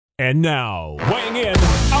And now, weighing in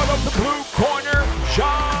out of the blue corner,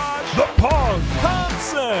 Josh the Punk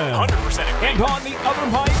Thompson. 100% agree. And on the other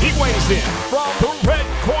mic, he weighs in from the red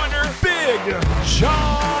corner, Big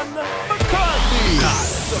John McCarthy.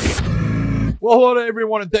 Well, hello to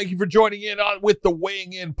everyone, and thank you for joining in with the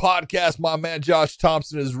Weighing In podcast. My man Josh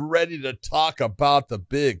Thompson is ready to talk about the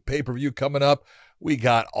big pay-per-view coming up. We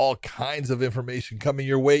got all kinds of information coming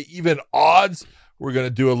your way, even odds. We're going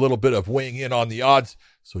to do a little bit of weighing in on the odds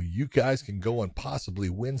so you guys can go and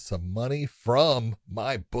possibly win some money from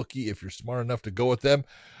my bookie if you're smart enough to go with them.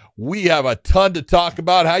 We have a ton to talk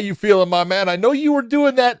about. How you feeling, my man? I know you were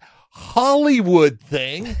doing that Hollywood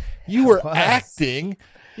thing. You were acting.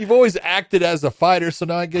 You've always acted as a fighter, so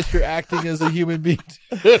now I guess you're acting as a human being.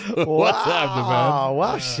 What's happening, man?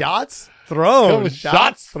 Wow, shots thrown.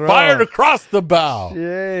 Shots fired across the bow.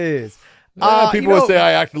 Jeez. People would say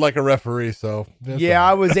I acted like a referee, so yeah,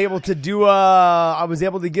 I was able to do I was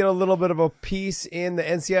able to get a little bit of a piece in the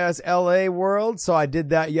NCIS LA world, so I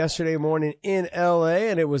did that yesterday morning in LA,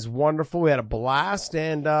 and it was wonderful. We had a blast,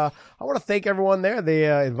 and I want to thank everyone there.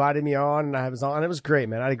 They invited me on, and I was on. It was great,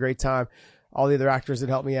 man. I had a great time. All the other actors that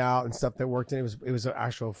helped me out and stuff that worked, and it was an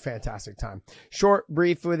actual fantastic time. Short,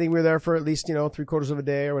 brief. I think we were there for at least 3/4 of a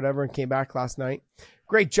day or whatever, and came back last night.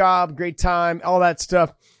 Great job, great time, all that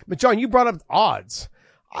stuff. But John, you brought up odds.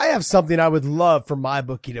 I have something I would love for my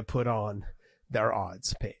bookie to put on their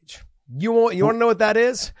odds page. You want to know what that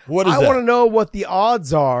is? What is that? I want to know what the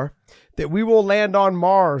odds are that we will land on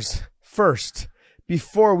Mars first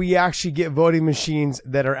before we actually get voting machines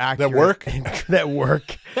that are accurate. That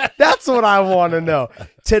work. That's what I want to know.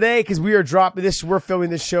 Today, because we are dropping this, we're filming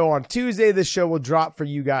this show on Tuesday. This show will drop for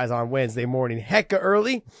you guys on Wednesday morning, hecka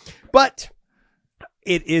early. But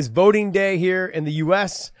it is voting day here in the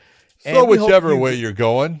U.S. So whichever way you're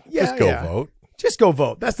going, just go vote. Just go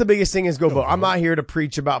vote. That's the biggest thing is go vote. I'm not here to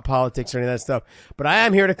preach about politics or any of that stuff, but I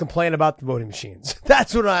am here to complain about the voting machines.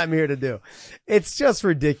 That's what I'm here to do. It's just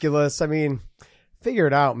ridiculous. I mean, figure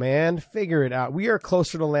it out, man. Figure it out. We are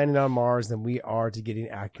closer to landing on Mars than we are to getting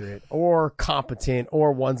accurate or competent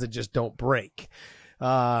or ones that just don't break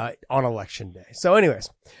on election day. So anyways,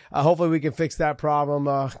 hopefully we can fix that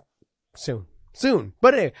problem soon.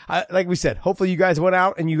 But hey, like we said, hopefully you guys went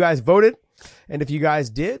out and you guys voted. And if you guys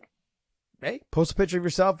did, hey, post a picture of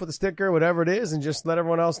yourself with a sticker, whatever it is, and just let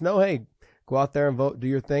everyone else know, hey, go out there and vote, do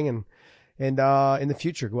your thing. And in the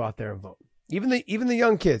future, go out there and vote. Even the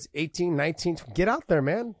young kids, 18, 19, get out there,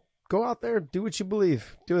 man. Go out there, do what you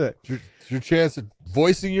believe. Do it. It's your chance of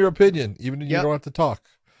voicing your opinion, even if you don't have to talk.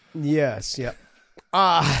 Yes, yep.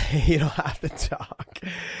 You don't have to talk.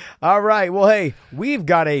 All right. Well, hey, we've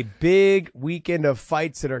got a big weekend of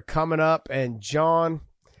fights that are coming up. And John,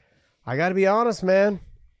 I got to be honest, man.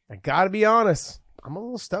 I'm a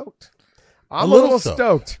little stoked. I'm a little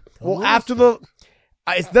stoked.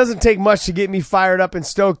 It doesn't take much to get me fired up and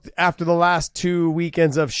stoked after the last 2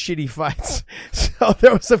 weekends of shitty fights. So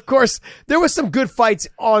there was some good fights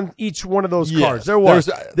on each one of those cards. There was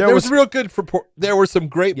real good. There were some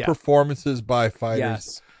great performances by fighters.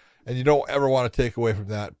 Yes. And you don't ever want to take away from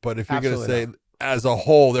that. But if you're going to say as a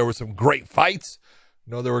whole, there were some great fights.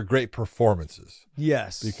 No, there were great performances.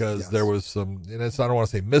 Yes. Because there was some, and I don't want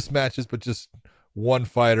to say mismatches, but just one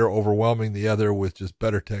fighter overwhelming the other with just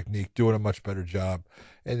better technique, doing a much better job.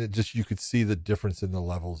 And you could see the difference in the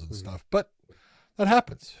levels and stuff. But that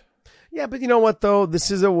happens. Yeah, but you know what, though?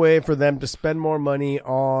 This is a way for them to spend more money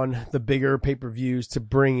on the bigger pay-per-views to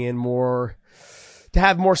bring in more, to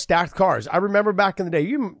have more stacked cards. I remember back in the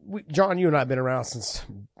day, John, you and I have been around since,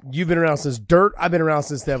 you've been around since dirt. I've been around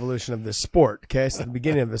since the evolution of this sport, okay? So the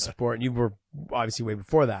beginning of the sport, and you were obviously way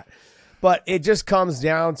before that. But it just comes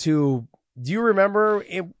down to, do you remember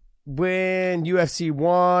when UFC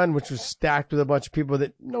 1, which was stacked with a bunch of people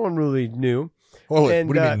that no one really knew? Well, what do you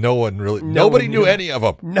mean no one really? Nobody knew any of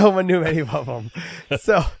them. No one knew any of them.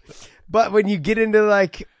 So, but when you get into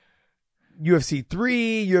like UFC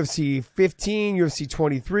 3, UFC 15, UFC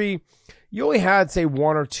 23, you only had, say,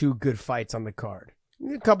 1 or 2 good fights on the card.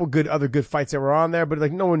 A couple other good fights that were on there, but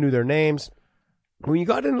like no one knew their names. When you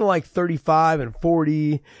got into like 35 and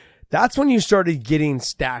 40, that's when you started getting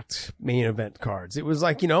stacked main event cards. It was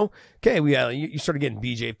like, okay, you started getting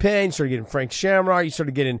BJ Penn, you started getting Frank Shamrock, you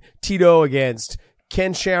started getting Tito against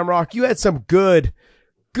Ken Shamrock. You had some good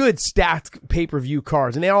stacked pay-per-view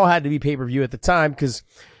cards, and they all had to be pay-per-view at the time because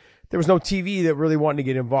there was no TV that really wanted to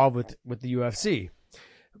get involved with the UFC.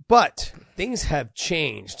 But things have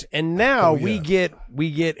changed, and now we get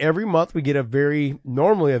every month we get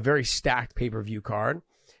normally a very stacked pay-per-view card.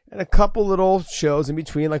 And a couple little shows in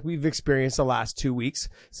between, like we've experienced the last 2 weeks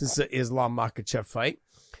since the Islam Makhachev fight.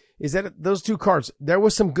 is that those two cards, there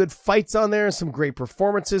was some good fights on there, some great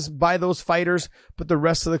performances by those fighters, but the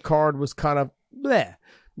rest of the card was kind of bleh,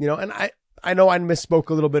 and I know I misspoke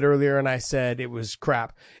a little bit earlier and I said it was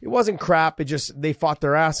crap. It wasn't crap. They fought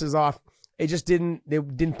their asses off. They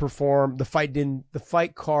didn't perform. The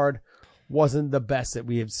fight card wasn't the best that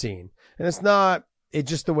we have seen. And it's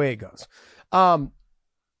just the way it goes.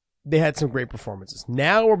 They had some great performances.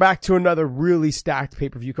 Now we're back to another really stacked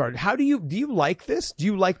pay-per-view card. Do you like this? Do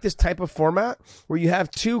you like this type of format where you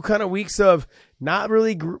have 2 kind of weeks of not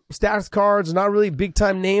really stacked cards, not really big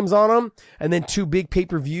time names on them, and then 2 big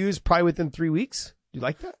pay-per-views probably within 3 weeks? Do you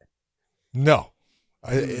like that? No,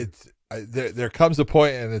 there comes a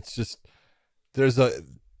point, and it's just there's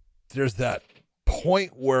that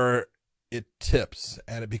point where it tips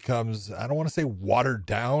and it becomes, I don't want to say watered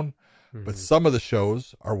down. But some of the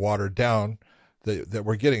shows are watered down that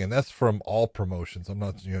we're getting, and that's from all promotions. I'm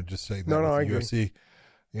not, just saying that. No, I UFC,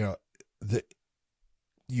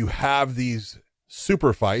 you have these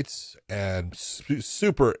super fights and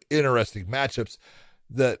super interesting matchups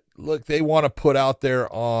that they want to put out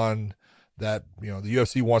there on that. The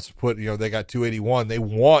UFC wants to put, they got 281. They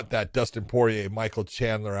want that Dustin Poirier, Michael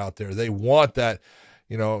Chandler out there. They want that,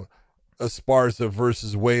 Esparza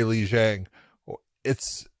versus Wei Li Zhang.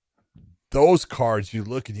 It's those cards you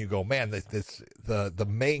look and you go, man, the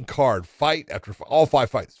main card fight after all 5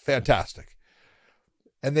 fights, fantastic.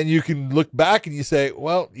 And then you can look back and you say,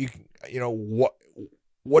 well,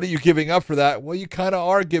 what are you giving up for that? Well, you kind of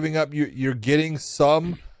are giving up. You're getting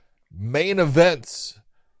some main events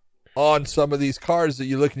on some of these cards that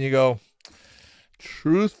you look and you go,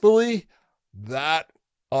 truthfully, that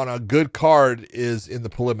on a good card is in the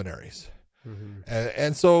preliminaries.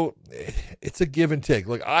 And so it's a give and take.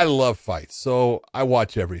 Look, I love fights, so I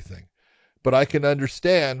watch everything. But I can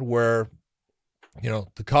understand where,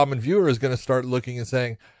 the common viewer is going to start looking and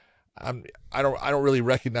saying, I don't really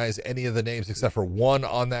recognize any of the names except for one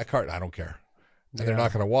on that card. I don't care. And they're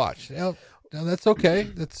not going to watch. Now that's okay.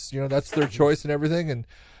 That's that's their choice and everything. And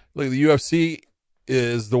look, the UFC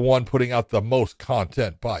is the one putting out the most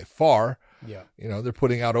content by far. Yeah. They're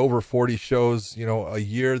putting out over 40 shows, a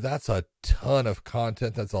year. That's a ton of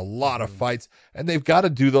content. That's a lot of fights. And they've got to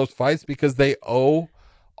do those fights because they owe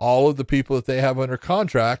all of the people that they have under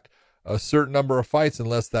contract a certain number of fights,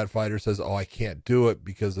 unless that fighter says, oh, I can't do it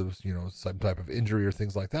because of, some type of injury or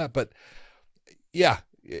things like that. But yeah,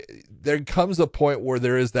 there comes a point where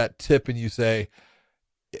there is that tip and you say,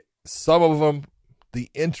 some of them, the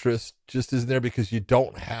interest just isn't there because you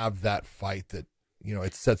don't have that fight that,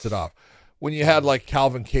 it sets it off. When you had like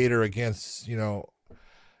Calvin Kattar against,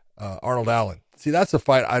 Arnold Allen. See, that's a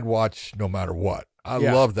fight I'd watch no matter what. I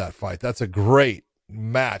love that fight. That's a great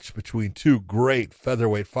match between 2 great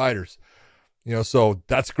featherweight fighters. So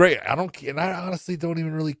that's great. I honestly don't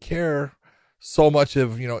even really care so much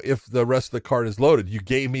of, if the rest of the card is loaded. You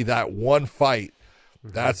gave me that one fight.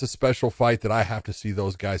 That's a special fight that I have to see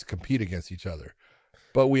those guys compete against each other.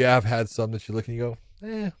 But we have had some that you look and you go,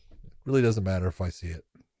 it really doesn't matter if I see it.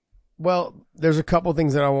 Well, there's a couple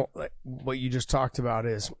things that I won't, what you just talked about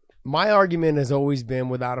is my argument has always been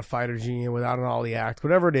without a Fighters Union, without an Ollie Act,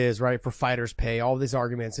 whatever it is, right, for fighters pay, all these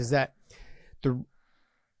arguments is that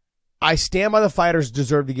I stand by the fighters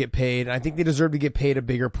deserve to get paid, and I think they deserve to get paid a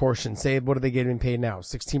bigger portion. Say, what are they getting paid now?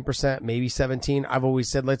 16%, maybe 17%. I've always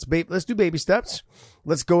said, let's do baby steps.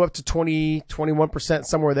 Let's go up to 20, 21%,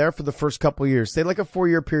 somewhere there for the first couple of years. Say like a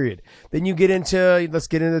 4-year period. Then let's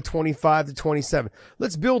get into 25 to 27.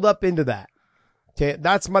 Let's build up into that. Okay,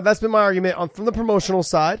 that's been my argument from the promotional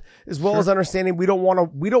side, as well as understanding we don't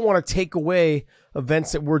want to take away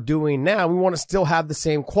events that we're doing now. We want to still have the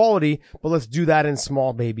same quality, but let's do that in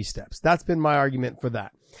small baby steps. That's been my argument for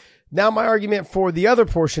that. Now my argument for the other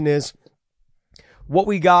portion is what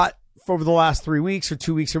we got for over the last 3 weeks or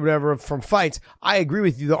 2 weeks or whatever from fights. I agree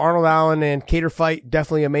with you. The Arnold Allen and Kattar fight,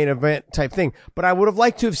 definitely a main event type thing, but I would have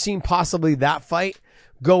liked to have seen possibly that fight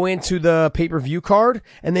go into the pay-per-view card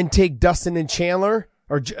and then take Dustin and Chandler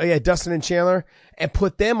and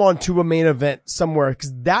put them onto a main event somewhere.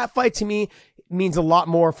 Because that fight to me means a lot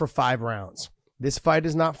more for 5 rounds. This fight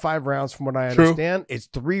is not 5 rounds from what I understand. It's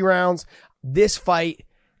 3 rounds. This fight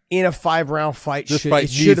in a 5-round fight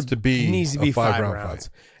needs to be 5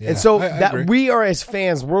 rounds. Yeah, and so that agree. We are as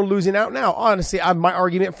fans, we're losing out now. Honestly, my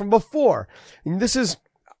argument from before. And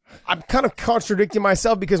I'm kind of contradicting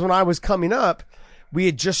myself because when I was coming up, we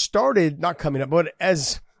had just started, not coming up, but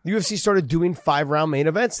as the UFC started doing 5-round main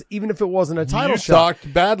events, even if it wasn't a title shot. You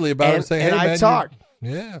talked badly about it, saying,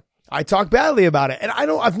 I talked badly about it. And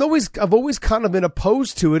I've always kind of been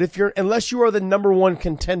opposed to it unless you are the number 1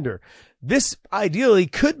 contender. This ideally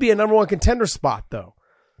could be a number 1 contender spot though.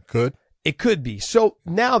 Could. It could be. So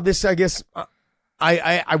now this, I guess,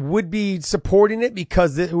 I would be supporting it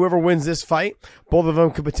because whoever wins this fight, both of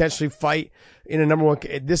them could potentially fight in a number one.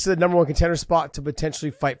 This is a number one contender spot to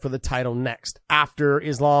potentially fight for the title next after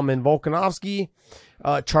Islam and Volkanovski.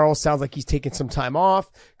 Charles sounds like he's taking some time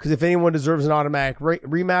off because if anyone deserves an automatic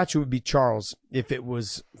rematch, it would be Charles if it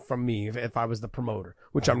was from me, if I was the promoter,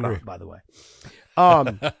 which I'm not, by the way. I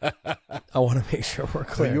want to make sure we're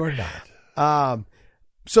clear. No, you're not.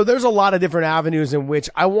 So there's a lot of different avenues in which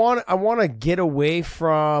I want to get away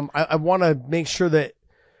from. I want to make sure that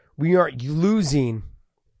we aren't losing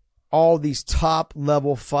all these top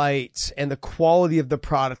level fights and the quality of the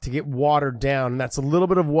product to get watered down. And that's a little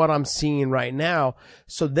bit of what I'm seeing right now.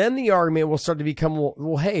 So then the argument will start to become,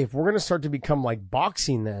 well, hey, if we're going to start to become like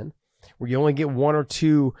boxing then, where you only get one or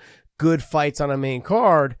two good fights on a main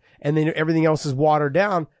card and then everything else is watered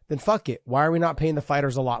down, then fuck it. Why are we not paying the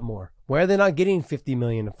fighters a lot more? Why are they not getting $50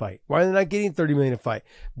 million a fight? Why are they not getting $30 million a fight?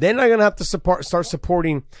 Then I'm going to have to start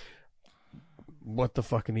supporting what the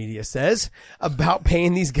fucking media says about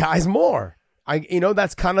paying these guys more.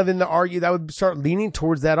 That's kind of in the argument that would start leaning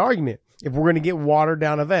towards that argument if we're going to get watered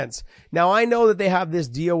down events. Now I know that they have this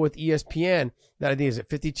deal with ESPN that I think is it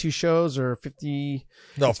 52 shows or 50?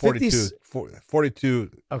 No, 42.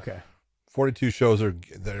 42. Okay. 42 shows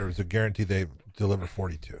there's a guarantee they deliver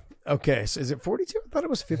 42. Okay. So is it 42? I thought it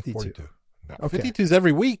was 52. 42. No, Okay. 52 is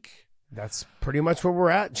every week. That's pretty much where we're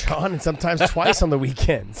at, John, and sometimes twice on the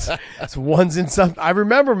weekends. It's one's in some. I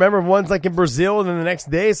remember one's like in Brazil, and then the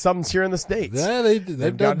next day something's here in the States. Yeah, they've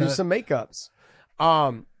got done to do some makeups.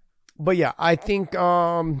 But yeah, I think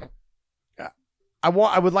I just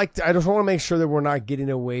want to make sure that we're not getting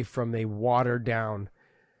away from a watered down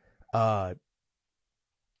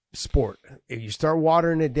sport. If you start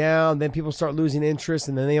watering it down, then people start losing interest,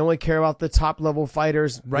 and then they only care about the top level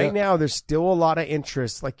fighters. Right now, there's still a lot of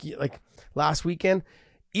interest. Like last weekend,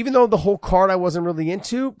 even though the whole card I wasn't really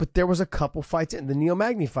into, but there was a couple fights in the Neil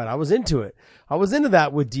Magny fight. I was into it. I was into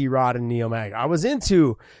that with D-Rod and Neil Magny. I was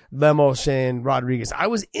into Lemos and Rodriguez. I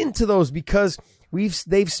was into those because most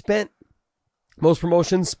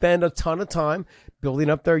promotions spend a ton of time building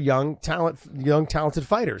up their young talented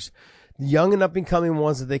fighters. Young and up and coming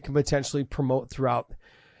ones that they can potentially promote throughout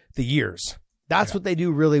the years. That's what they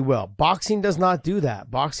do really well. Boxing does not do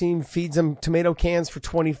that. Boxing feeds them tomato cans for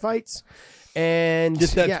 20 fights and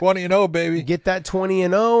get that 20-0, baby. Get that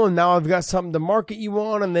 20-0, and now I've got something to market you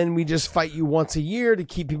on, and then we just fight you once a year to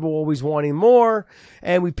keep people always wanting more,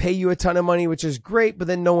 and we pay you a ton of money, which is great, but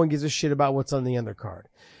then no one gives a shit about what's on the undercard.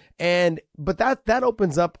 But that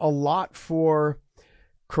opens up a lot for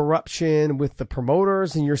corruption with the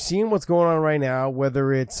promoters, and you're seeing what's going on right now,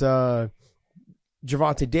 whether it's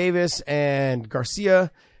Gervonta Davis and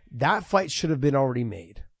Garcia. That fight should have been already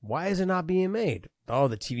made. Why is it not being made? Oh,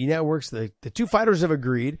 the TV networks, the two fighters have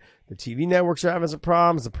agreed. The TV networks are having some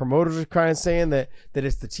problems. The promoters are kind of saying that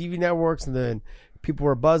it's the TV networks, and then people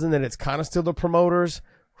are buzzing that it's kind of still the promoters.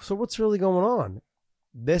 So what's really going on?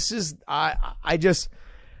 This is, I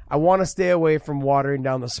want to stay away from watering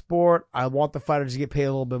down the sport. I want the fighters to get paid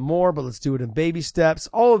a little bit more, but let's do it in baby steps.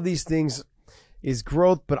 All of these things is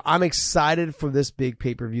growth, but I'm excited for this big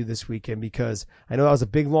pay-per-view this weekend because I know that was a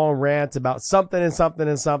big long rant about something and something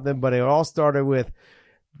and something, but it all started with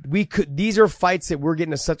these are fights that we're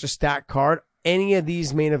getting to such a stacked card. Any of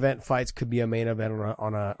these main event fights could be a main event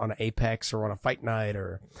on an Apex or on a fight night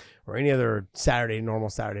or any other normal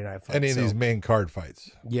Saturday night fight. Any of these main card fights.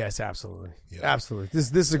 Yes, absolutely. Yeah. Absolutely.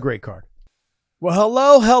 This is a great card. Well,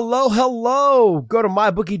 hello. Go to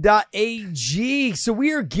mybookie.ag. So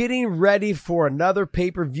we are getting ready for another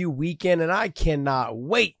pay-per-view weekend, and I cannot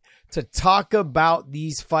wait to talk about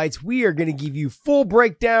these fights. We are going to give you full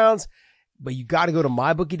breakdowns, but you got to go to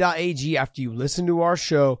mybookie.ag after you listen to our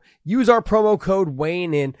show. Use our promo code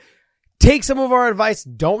weighing in. Take some of our advice.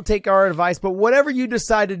 Don't take our advice, but whatever you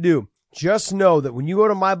decide to do, just know that when you go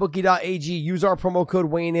to mybookie.ag, use our promo code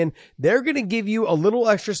weighing in, they're going to give you a little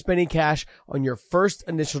extra spending cash on your first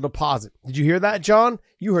initial deposit. Did you hear that, John?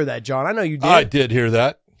 You heard that, John. I know you did. I did hear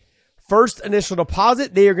that. First initial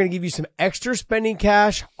deposit, they are going to give you some extra spending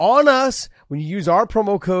cash on us when you use our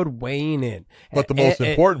promo code weighing in. But the most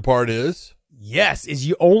important part is... Yes, is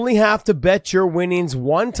you only have to bet your winnings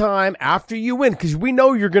one time after you win, because we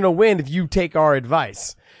know you're going to win if you take our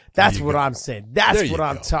advice. That's what I'm saying. That's what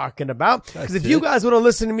I'm talking about. Because if you guys would have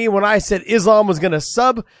listened to me when I said Islam was going to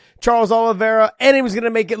sub Charles Oliveira and he was going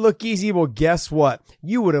to make it look easy, well, guess what?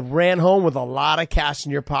 You would have ran home with a lot of cash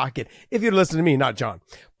in your pocket if you'd listened to me, not John.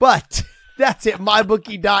 But that's it.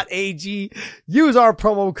 mybookie.ag. Use our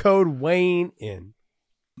promo code weighing in.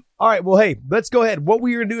 All right, well, hey, let's go ahead. What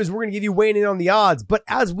we're going to do is we're going to give you weighing in on the odds. But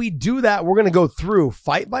as we do that, we're going to go through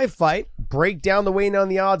fight by fight, break down the weighing in on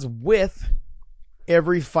the odds with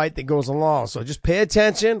every fight that goes along. So just pay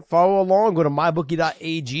attention, follow along, go to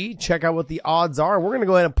mybookie.ag, check out what the odds are. We're going to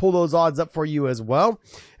go ahead and pull those odds up for you as well.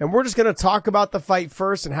 And we're just going to talk about the fight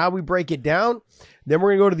first and how we break it down. Then we're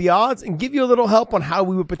going to go to the odds and give you a little help on how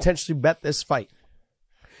we would potentially bet this fight.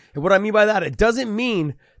 And what I mean by that, it doesn't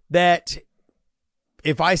mean that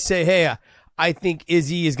if I say, hey, I think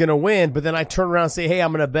Izzy is going to win, but then I turn around and say, hey,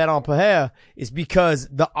 I'm going to bet on Pereira, it's because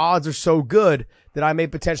the odds are so good that I may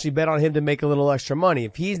potentially bet on him to make a little extra money.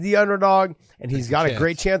 If he's the underdog and he's got a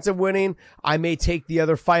great chance of winning, I may take the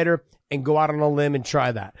other fighter and go out on a limb and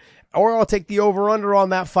try that. Or I'll take the over-under on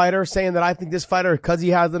that fighter, saying that I think this fighter, because he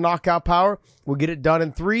has the knockout power, will get it done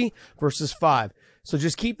in 3 versus 5. So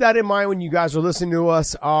just keep that in mind when you guys are listening to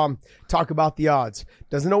us talk about the odds.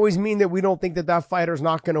 Doesn't always mean that we don't think that that fighter is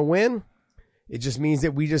not going to win. It just means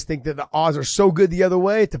that we just think that the odds are so good the other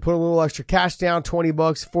way to put a little extra cash down, $20,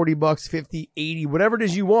 $40, 50, 80, whatever it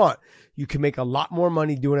is you want. You can make a lot more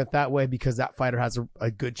money doing it that way because that fighter has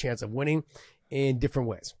a good chance of winning in different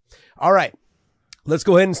ways. All right, let's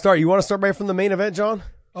go ahead and start. You want to start right from the main event, John?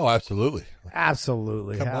 Oh, absolutely.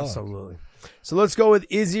 Absolutely. Come Absolutely. On. So let's go with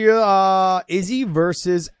Izzy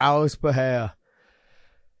versus Alex Pereira.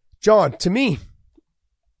 John, to me,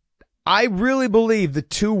 I really believe the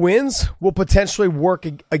 2 wins will potentially work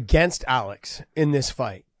against Alex in this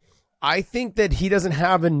fight. I think that he doesn't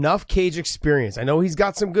have enough cage experience. I know he's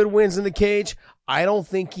got some good wins in the cage. I don't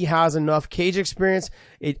think he has enough cage experience.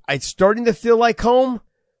 It's starting to feel like home,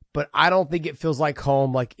 but I don't think it feels like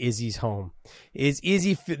home like Izzy's home.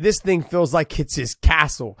 This thing feels like it's his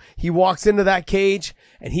castle. He walks into that cage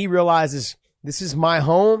and he realizes, this is my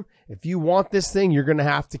home. If you want this thing, you're going to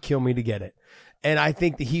have to kill me to get it. And I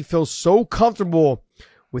think that he feels so comfortable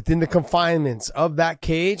within the confinements of that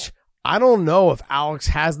cage. I don't know if Alex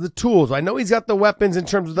has the tools. I know he's got the weapons in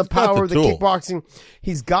terms of the power, the kickboxing.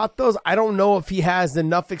 He's got those. I don't know if he has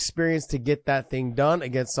enough experience to get that thing done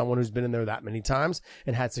against someone who's been in there that many times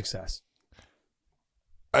and had success.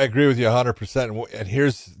 I agree with you 100%. And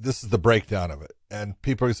this is the breakdown of it. And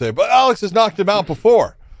people are going to say, but Alex has knocked him out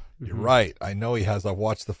before. You're right. I know he has. I've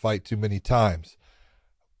watched the fight too many times.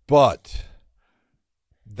 But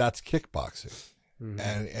that's kickboxing.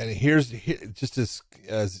 And here's just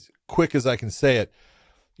as quick as I can say it.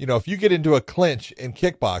 You know, if you get into a clinch in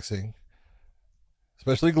kickboxing,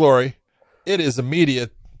 especially Glory, it is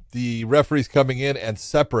immediate. The referee's coming in and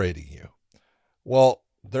separating you. Well,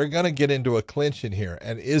 they're going to get into a clinch in here.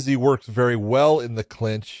 And Izzy works very well in the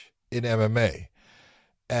clinch in MMA.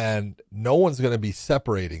 And no one's going to be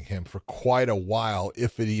separating him for quite a while,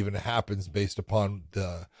 if it even happens, based upon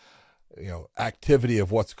the activity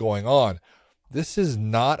of what's going on. This is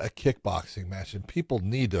not a kickboxing match, and people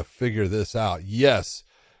need to figure this out. Yes,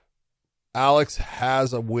 Alex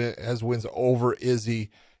has wins over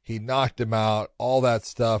Izzy. He knocked him out, all that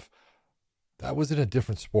stuff. That was in a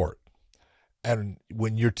different sport. And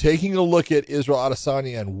when you're taking a look at Israel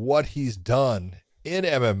Adesanya and what he's done in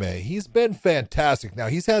MMA, he's been fantastic. Now,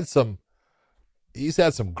 he's had some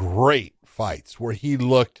great fights where he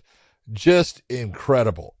looked just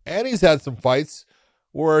incredible. And he's had some fights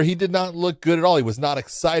where he did not look good at all. He was not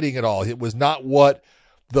exciting at all. It was not what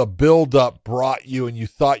the buildup brought you and you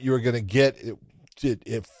thought you were going to get.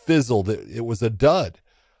 It fizzled. It was a dud.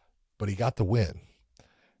 But he got the win.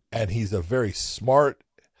 And he's a very smart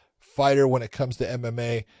fighter when it comes to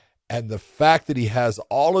MMA. And the fact that he has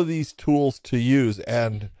all of these tools to use,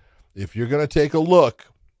 and if you're going to take a look,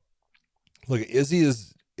 Izzy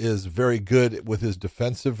is very good with his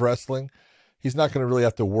defensive wrestling. He's not going to really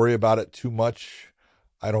have to worry about it too much,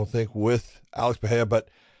 I don't think, with Alex Pereira, but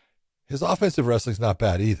his offensive wrestling's not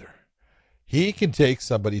bad either. He can take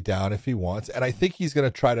somebody down if he wants, and I think he's going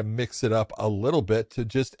to try to mix it up a little bit to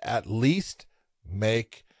just at least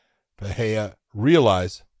make Pereira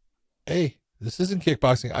realize, hey, this isn't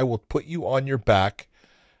kickboxing. I will put you on your back,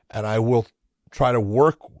 and I will try to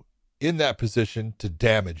work in that position to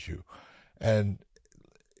damage you. And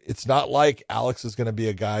it's not like Alex is going to be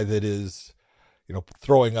a guy that is,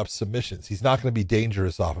 throwing up submissions. He's not going to be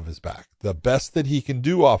dangerous off of his back. The best that he can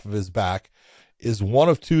do off of his back is one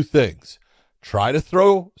of two things. Try to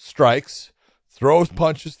throw strikes, throw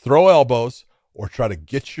punches, throw elbows, or try to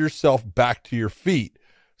get yourself back to your feet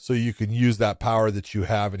so you can use that power that you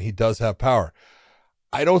have, and he does have power.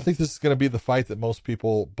 I don't think this is going to be the fight that most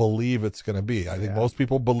people believe it's going to be. I think most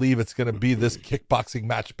people believe it's going to be this kickboxing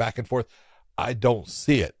match back and forth. I don't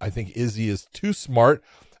see it. I think Izzy is too smart.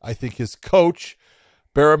 I think his coach,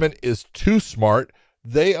 Berriman, is too smart.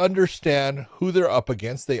 They understand who they're up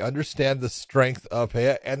against. They understand the strength of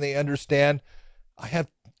Pereira, and they understand I have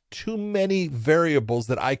too many variables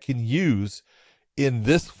that I can use in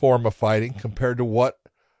this form of fighting compared to what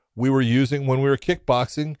we were using when we were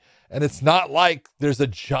kickboxing. And it's not like there's a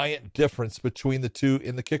giant difference between the two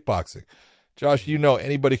in the kickboxing. Josh, you know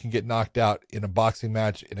anybody can get knocked out in a boxing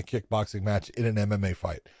match, in a kickboxing match, in an MMA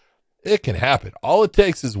fight. It can happen. All it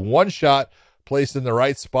takes is one shot placed in the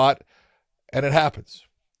right spot, and it happens.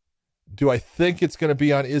 Do I think it's going to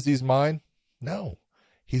be on Izzy's mind? No.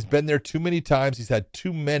 He's been there too many times. He's had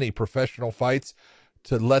too many professional fights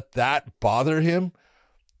to let that bother him.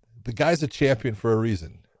 The guy's a champion for a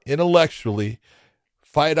reason. Intellectually,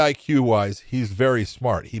 fight IQ-wise, he's very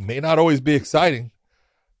smart. He may not always be exciting,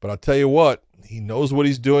 but I'll tell you what, he knows what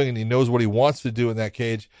he's doing and he knows what he wants to do in that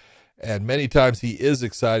cage. And many times he is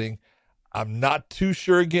exciting. I'm not too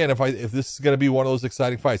sure, again, if this is going to be one of those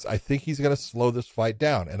exciting fights. I think he's going to slow this fight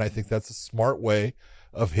down, and I think that's a smart way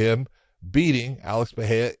of him beating Alex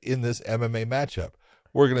Pereira in this MMA matchup.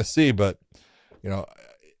 We're going to see, but, you know,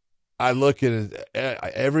 I look at it,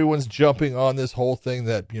 everyone's jumping on this whole thing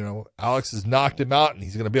that, you know, Alex has knocked him out and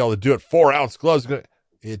he's going to be able to do it 4-ounce gloves.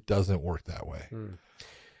 It doesn't work that way.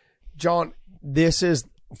 John, this is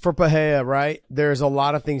for Pereira, right? There's a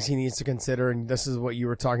lot of things he needs to consider, and this is what you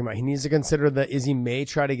were talking about. He needs to consider that Izzy may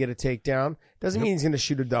try to get a takedown. Doesn't mean he's going to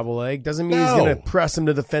shoot a double leg. Doesn't mean he's going to press him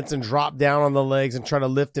to the fence and drop down on the legs and try to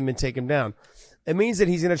lift him and take him down. It means that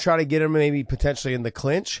he's going to try to get him maybe potentially in the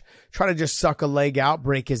clinch, try to just suck a leg out,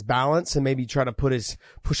 break his balance, and maybe try to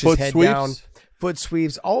push his head down, foot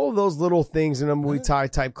sweeps, all of those little things in a Muay Thai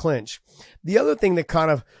type clinch. The other thing that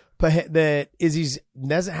that Izzy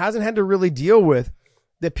hasn't had to really deal with,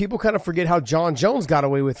 that people kind of forget how John Jones got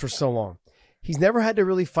away with for so long. He's never had to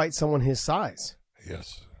really fight someone his size.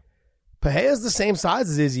 Yes. Pereira's the same size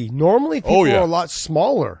as Izzy. Normally people are a lot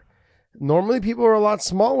smaller. Normally people are a lot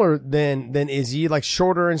smaller than Izzy, like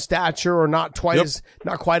shorter in stature or not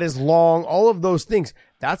quite as long, all of those things.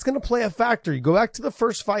 That's going to play a factor. You go back to the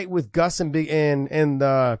first fight with Gus and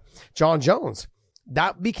John Jones.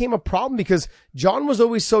 That became a problem because John was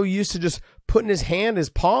always so used to just putting his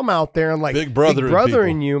palm out there and like big brother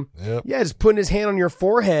in you. Yep. Yeah, just putting his hand on your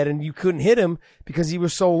forehead and you couldn't hit him because he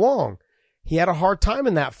was so long. He had a hard time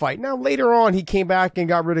in that fight. Now later on he came back and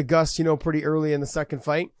got rid of Gus, pretty early in the second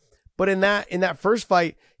fight. But in that first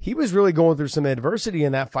fight, he was really going through some adversity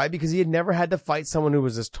in that fight because he had never had to fight someone who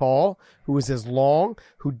was as tall, who was as long,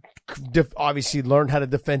 who obviously learned how to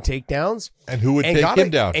defend takedowns. And who would take him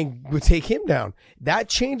down. And would take him down. That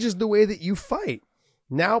changes the way that you fight.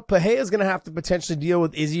 Now, Pereira's going to have to potentially deal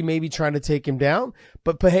with Izzy maybe trying to take him down,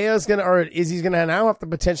 but Izzy's going to now have to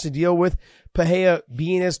potentially deal with Pereira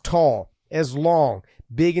being as tall, as long,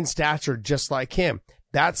 big in stature, just like him.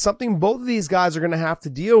 That's something both of these guys are going to have to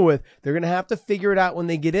deal with. They're going to have to figure it out when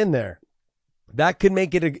they get in there. That could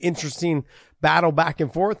make it an interesting battle back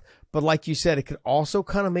and forth. But like you said, it could also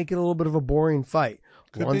kind of make it a little bit of a boring fight.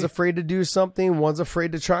 One's afraid to do something. One's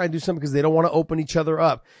afraid to try and do something because they don't want to open each other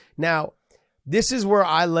up. Now, this is where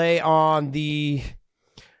I lay on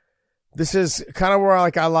this is kind of where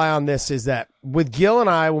I lie on this, is that with Gil and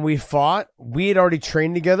I, when we fought, we had already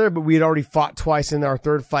trained together, but we had already fought twice in our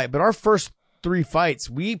third fight. But our first 3 fights,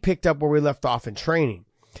 we picked up where we left off in training.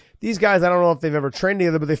 These guys, I don't know if they've ever trained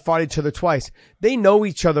together, but they fought each other twice. They know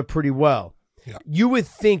each other pretty well. Yeah. You would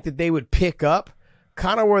think that they would pick up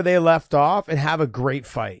kind of where they left off and have a great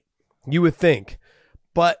fight. You would think.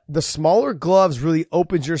 But the smaller gloves really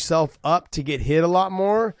opens yourself up to get hit a lot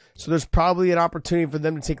more. So there's probably an opportunity for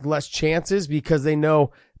them to take less chances because they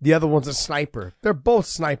know the other one's a sniper. They're both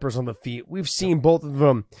snipers on the feet. We've seen both of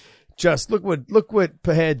them. Just look what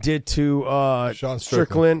Pereira did to Sean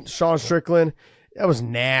Strickland. That was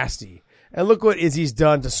nasty. And look what Izzy's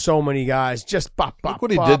done to so many guys. Just bop. Look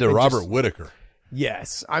what he did to Robert Whittaker.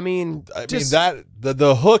 Yes, I mean that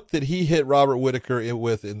the hook that he hit Robert Whittaker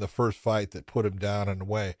with in the first fight that put him down and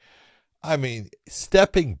away. I mean,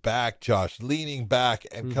 stepping back, Josh, leaning back,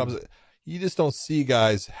 and comes. You just don't see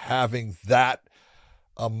guys having that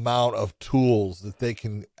amount of tools that they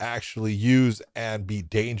can actually use and be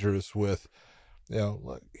dangerous with.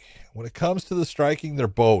 Look, when it comes to the striking, they're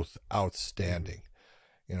both outstanding.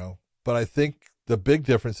 But I think the big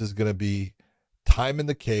difference is going to be time in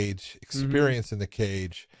the cage, experience in the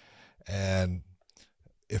cage, and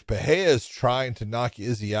if Pereira is trying to knock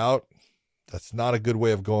Izzy out, that's not a good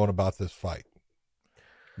way of going about this fight.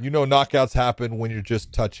 Knockouts happen when you're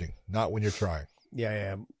just touching, not when you're trying.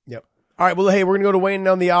 Yeah. Yep. All right, well, hey, we're going to go to weighing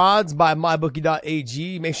on the odds by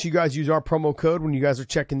mybookie.ag. Make sure you guys use our promo code when you guys are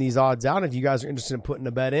checking these odds out. If you guys are interested in putting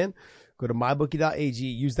a bet in, Go to mybookie.ag,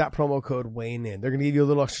 use that promo code weighing in. They're going to give you a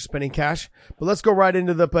little extra spending cash. But let's go right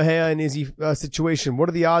into the Pereira and Izzy situation. What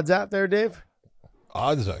are the odds at there, Dave?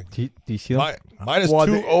 Odds Do you see them? minus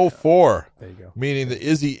 204. There you go. Meaning that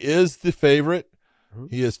Izzy is the favorite.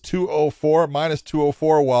 He is 204, minus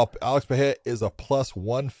 204, while Alex Pereira is a plus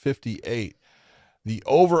 158. The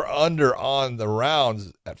over-under on the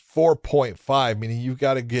rounds at 4.5, meaning you've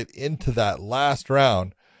got to get into that last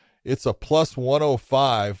round. It's a plus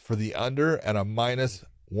 105 for the under and a minus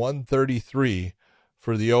 133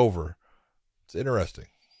 for the over. It's interesting.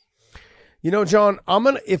 You know, John,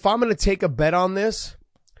 if I'm gonna take a bet on this,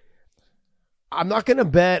 I'm not gonna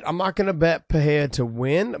bet Pereira to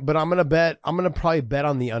win, but I'm gonna probably bet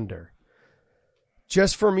on the under.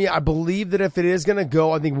 Just for me, I believe that if it is going to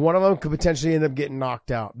go, I think one of them could potentially end up getting knocked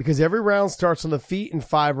out because every round starts on the feet in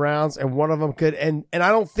 5 rounds, and one of them could. And I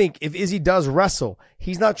don't think if Izzy does wrestle,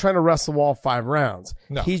 he's not trying to wrestle all 5 rounds.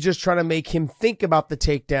 No. He's just trying to make him think about the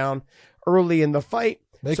takedown early in the fight.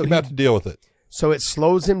 Make him have to deal with it. So it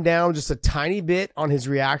slows him down just a tiny bit on his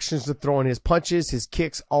reactions to throwing his punches, his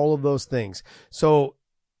kicks, all of those things. So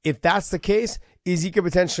if that's the case, Izzy could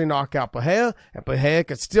potentially knock out Pereira, and Pereira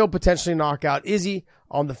could still potentially knock out Izzy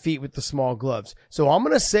on the feet with the small gloves. So I'm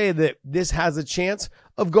going to say that this has a chance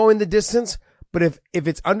of going the distance, but if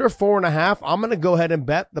it's under 4.5, I'm going to go ahead and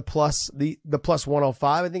bet the plus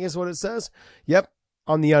 105, I think is what it says. Yep,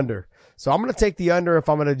 on the under. So I'm going to take the under if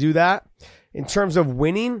I'm going to do that. In terms of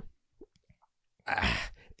winning,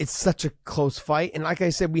 it's such a close fight. And like I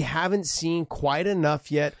said, we haven't seen quite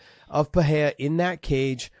enough yet of Pereira in that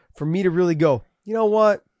cage for me to really go, you know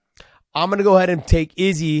what? I'm going to go ahead and take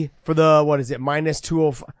Izzy for the, minus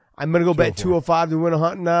 205. I'm going to go bet 205 to win a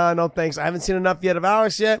hunt. Nah, no thanks. I haven't seen enough yet of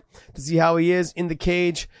Alex yet to see how he is in the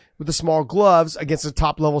cage with the small gloves against a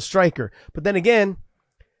top-level striker. But then again,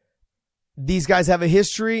 these guys have a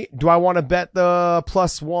history. Do I want to bet the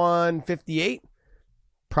plus 158?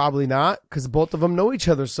 Probably not, because both of them know each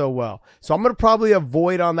other so well. So I'm going to probably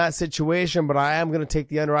avoid on that situation, but I am going to take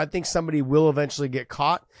the under. I think somebody will eventually get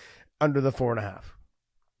caught under the 4.5.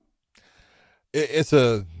 It's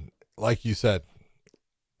like you said,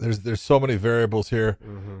 there's so many variables here.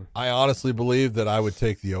 Mm-hmm. I honestly believe that I would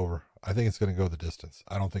take the over. I think it's going to go the distance.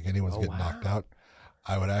 I don't think anyone's getting knocked out.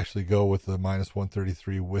 I would actually go with the minus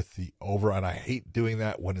 133 with the over, and I hate doing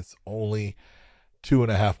that when it's only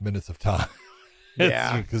 2.5 minutes of time.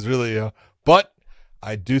 Yeah, because really, but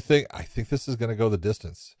I think this is going to go the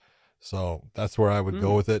distance. So that's where I would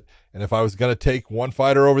go with it. And if I was going to take one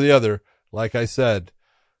fighter over the other, like I said,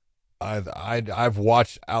 I've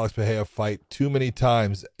watched Alex Pereira fight too many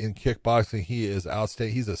times in kickboxing. He is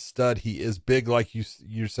outstanding. He's a stud. He is big, like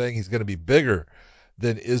you're saying. He's going to be bigger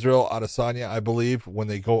than Israel Adesanya, I believe. When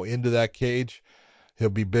they go into that cage, he'll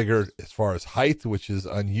be bigger as far as height, which is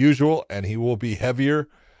unusual, and he will be heavier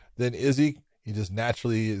than Izzy. He just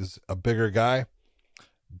naturally is a bigger guy.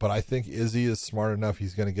 But I think Izzy is smart enough.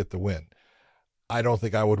 He's going to get the win. I don't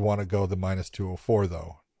think I would want to go the minus 204,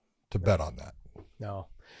 though, to bet on that. No.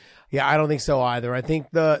 Yeah, I don't think so either. I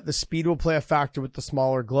think the speed will play a factor with the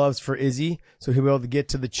smaller gloves for Izzy, so he'll be able to get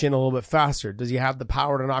to the chin a little bit faster. Does he have the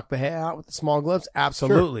power to knock Pereira out with the small gloves?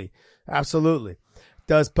 Absolutely. Sure. Absolutely.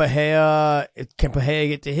 Can Pereira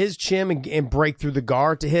get to his chin and break through the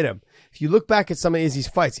guard to hit him? If you look back at some of Izzy's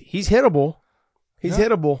fights, he's hittable. He's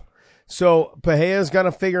hittable. So Pereira's going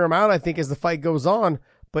to figure him out, I think, as the fight goes on.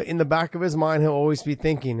 But in the back of his mind, he'll always be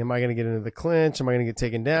thinking, am I going to get into the clinch? Am I going to get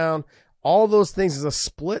taken down? All those things is a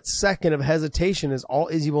split second of hesitation is all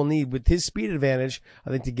Izzy will need with his speed advantage,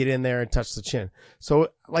 I think, to get in there and touch the chin. So,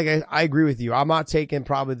 like, I agree with you. I'm not taking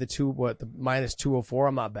probably the minus 204.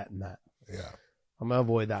 I'm not betting that. Yeah. I'm going to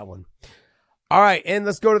avoid that one. All right, and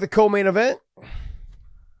let's go to the co-main event.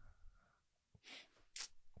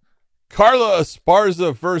 Carla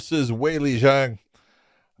Esparza versus Weili Zhang.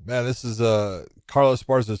 Man, this is Carla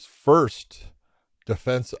Esparza's first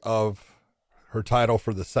defense of her title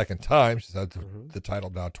for the second time. She's had the title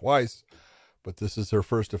now twice, but this is her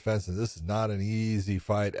first defense, and this is not an easy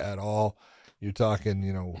fight at all. You're talking,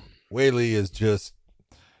 Weili is just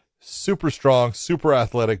super strong, super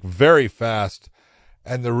athletic, very fast,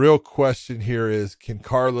 and the real question here is, can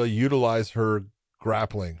Carla utilize her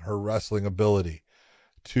grappling, her wrestling ability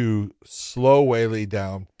to slow Weili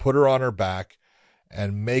down, put her on her back,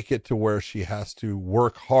 and make it to where she has to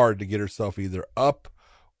work hard to get herself either up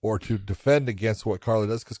or to defend against what Carla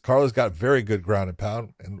does, because Carla's got very good ground and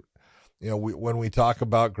pound. And, when we talk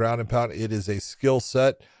about ground and pound, it is a skill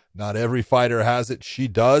set. Not every fighter has it. She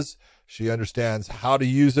does. She understands how to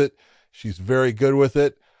use it. She's very good with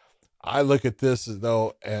it. I look at this,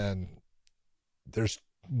 though, and there's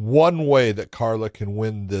one way that Carla can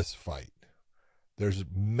win this fight. There's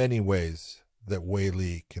many ways that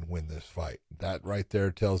Weili can win this fight. That right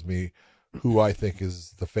there tells me who I think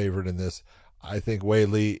is the favorite in this. I think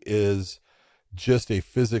Weili is just a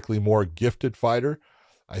physically more gifted fighter.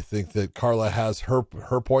 I think that Carla has her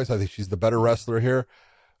points. I think she's the better wrestler here,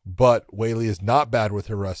 but Weili is not bad with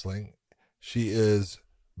her wrestling. She is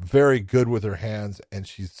very good with her hands, and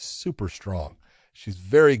she's super strong. She's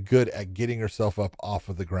very good at getting herself up off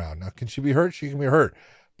of the ground. Now, can she be hurt? She can be hurt.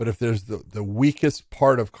 But if there's the weakest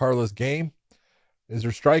part of Carla's game is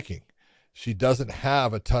her striking. She doesn't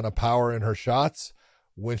have a ton of power in her shots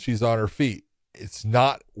when she's on her feet. It's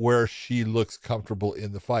not where she looks comfortable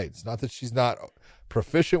in the fight. It's not that she's not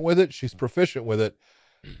proficient with it. She's proficient with it,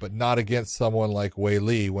 but not against someone like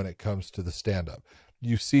Weili when it comes to the stand-up.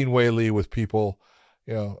 You've seen Weili with people,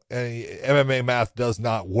 and MMA math does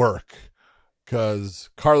not work because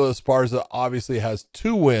Carla Esparza obviously has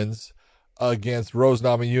 2 wins against Rose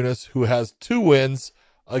Namajunas, who has 2 wins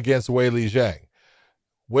against Weili Zhang.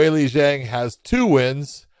 Weili Zhang has 2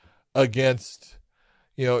 wins against,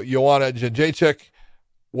 Joanna Jędrzejczyk,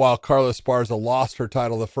 while Carla Esparza lost her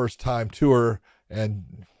title the first time to her,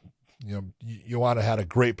 and Joanna had a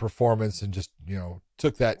great performance and just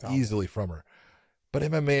took that easily from her. But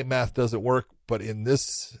MMA math doesn't work. But in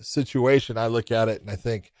this situation, I look at it and I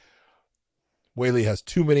think Weili has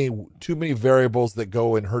too many variables that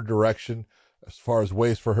go in her direction as far as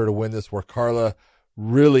ways for her to win this, where Carla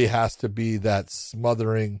really has to be that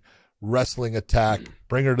smothering wrestling attack,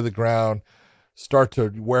 bring her to the ground, start to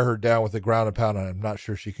wear her down with the ground and pound, and I'm not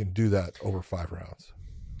sure she can do that over 5 rounds.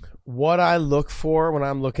 What I look for when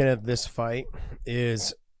I'm looking at this fight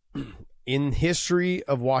is, in history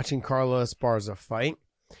of watching Carla Esparza fight,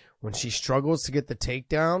 when she struggles to get the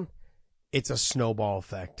takedown, it's a snowball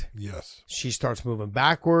effect. Yes. She starts moving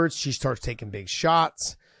backwards. She starts taking big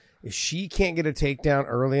shots. If she can't get a takedown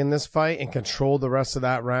early in this fight and control the rest of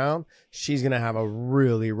that round, she's going to have a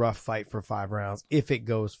really rough fight for 5 rounds, if it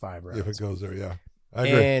goes 5 rounds. If it goes there, yeah. I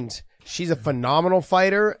agree. And she's a phenomenal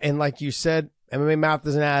fighter. And like you said, MMA math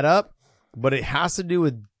doesn't add up, but it has to do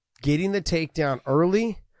with getting the takedown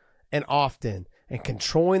early and often and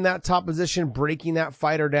controlling that top position, breaking that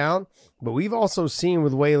fighter down. But we've also seen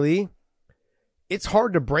with Weili, it's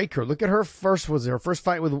hard to break her. Look at her first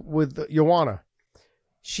fight with Joanna.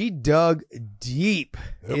 She dug deep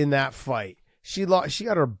in that fight. She got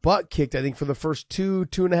her butt kicked, I think, for the first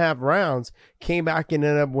 2.5 rounds, came back and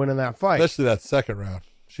ended up winning that fight. Especially that second round.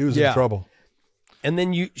 She was in trouble. And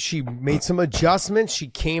then she made some adjustments. She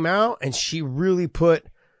came out and she really put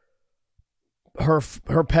her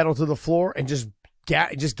pedal to the floor and just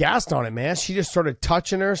gassed on it, man. She just started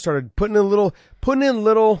touching her, started putting in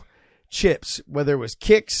little chips, whether it was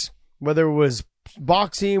kicks, whether it was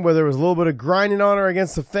boxing, whether it was a little bit of grinding on her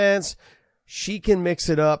against the fence. She can mix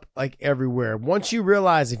it up like everywhere. Once you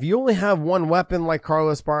realize if you only have one weapon like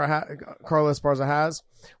Carla Esparza has,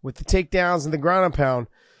 with the takedowns and the ground and pound,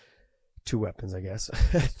 2 weapons, I guess.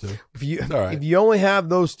 If you only have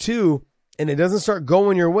those 2 and it doesn't start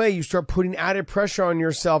going your way, you start putting added pressure on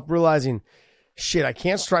yourself, realizing, shit, I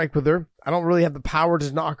can't strike with her. I don't really have the power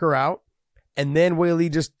to knock her out. And then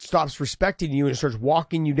Weili just stops respecting you and starts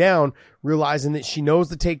walking you down, realizing that she knows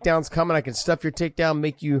the takedown's coming. I can stuff your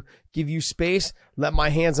takedown, give you space, let my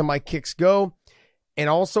hands and my kicks go. And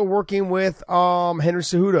also working with Henry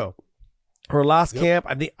Cejudo. Her last camp,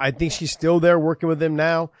 I think she's still there working with him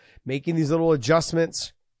now, making these little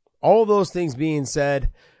adjustments. All those things being said,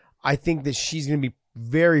 I think that she's going to be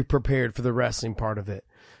very prepared for the wrestling part of it.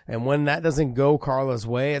 And when that doesn't go Carla's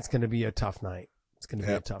way, it's going to be a tough night. It's going to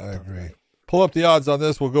be a tough night. Pull up the odds on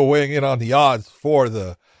this. We'll go weighing in on the odds for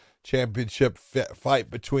the championship fight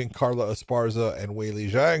between Carla Esparza and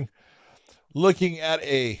Weili Zhang. Looking at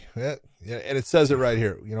and it says it right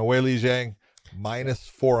here, Weili Zhang, minus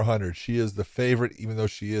 400. She is the favorite, even though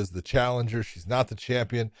she is the challenger. She's not the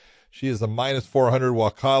champion. She is a minus 400,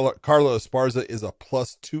 while Carla Esparza is a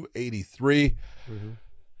plus 283. Mm-hmm.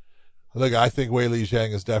 Look, I think Weili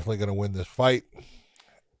Zhang is definitely going to win this fight.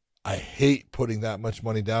 I hate putting that much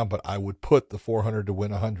money down, but I would put the 400 to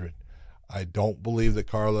win 100. I don't believe that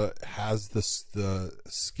Carla has the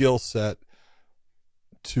skill set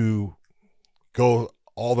to go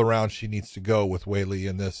all the rounds she needs to go with Weili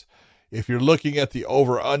in this. If you're looking at the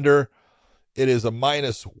over-under, it is a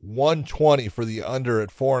minus 120 for the under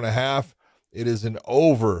at 4.5. It is an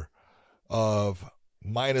over of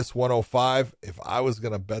minus 105. If I was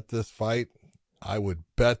going to bet this fight, I would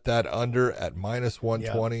bet that under at minus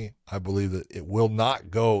 120. Yep. I believe that it will not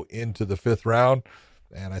go into the 5th round,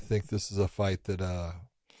 and I think this is a fight that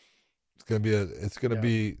it's going to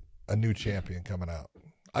be a new champion coming out.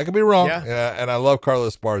 I could be wrong. Yeah. And I love Carla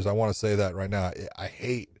Esparza. I want to say that right now. I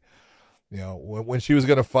hate, when she was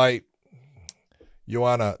going to fight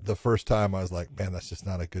Joanna the first time, I was like, man, that's just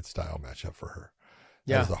not a good style matchup for her.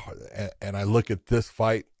 Yeah. And I look at this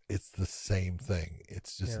fight, it's the same thing.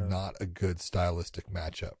 It's just not a good stylistic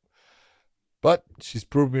matchup. But she's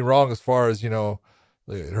proved me wrong as far as,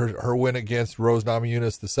 her win against Rose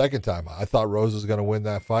Namajunas the second time. I thought Rose was going to win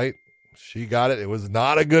that fight. She got it. It was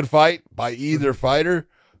not a good fight by either fighter,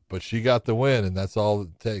 but she got the win, and that's all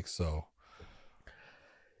it takes. So,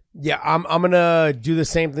 yeah, I'm gonna do the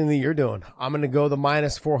same thing that you're doing. I'm gonna go the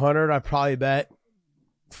minus 400. I probably bet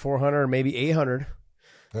 400, maybe 800.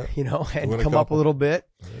 Yeah. And come up a little bit,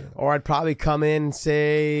 or I'd probably come in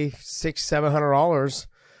say $600-700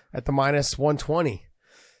 at the minus 120.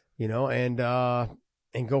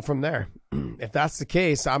 And go from there. If that's the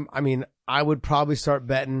case, I would probably start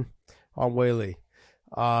betting on Weili.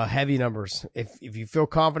 Heavy numbers. If you feel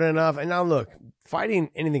confident enough, and now look,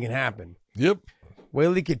 fighting, anything can happen. Yep.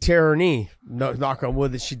 Weili could tear her knee. No, knock on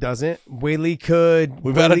wood that she doesn't. Weili could.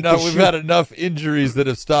 We've had enough injuries that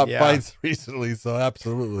have stopped fights recently, so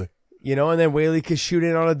absolutely. And then Weili could shoot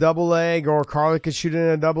in on a double leg, or Carla could shoot in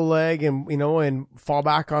a double leg, and and fall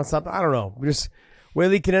back on something. I don't know.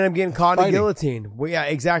 Weili can end up getting caught in a guillotine. Well, yeah,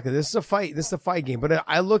 exactly. This is a fight. This is a fight game. But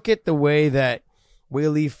I look at the way that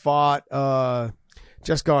Weili fought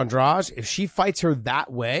Jessica Andrade. If she fights her that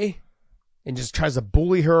way and just tries to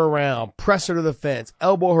bully her around, press her to the fence,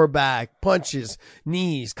 elbow her back, punches,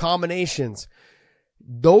 knees, combinations,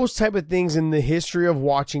 those type of things in the history of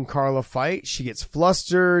watching Carla fight, she gets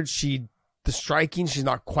flustered. The striking, she's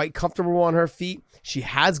not quite comfortable on her feet. She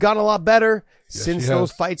has gotten a lot better since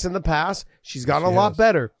those fights in the past. She's gotten a lot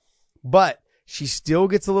better, but she still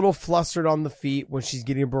gets a little flustered on the feet when she's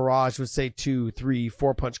getting barraged with, say, 2, 3,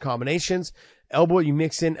 4 punch combinations. You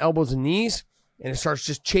mix in elbows and knees, and it starts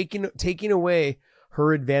just taking away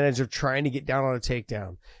her advantage of trying to get down on a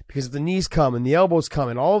takedown. Because if the knees come and the elbows come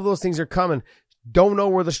and all of those things are coming, don't know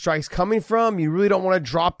where the strike's coming from. You really don't want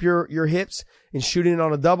to drop your hips and shoot in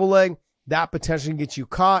on a double leg. That potentially gets you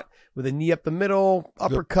caught with a knee up the middle,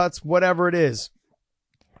 uppercuts, whatever it is.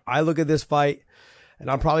 I look at this fight, and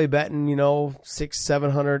I'm probably betting, $600,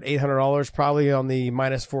 $700, $800 probably on the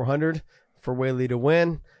minus 400 for Weili to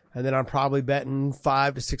win. And then I'm probably betting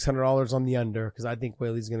 $500 to $600 on the under, because I think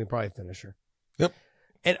Weili's going to probably finish her. Yep.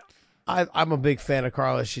 And I'm a big fan of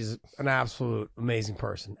Carla. She's an absolute amazing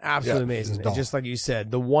person. Absolutely amazing. And just like you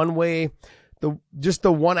said, the one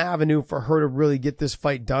avenue for her to really get this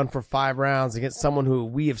fight done for 5 rounds against someone who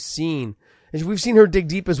we have seen, and we've seen her dig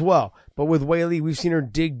deep as well. But with Weili, we've seen her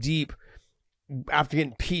dig deep after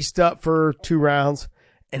getting pieced up for 2 rounds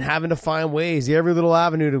and having to find ways, every little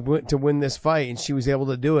avenue to win this fight. And she was able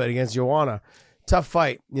to do it against Joanna. Tough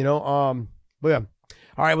fight, But yeah.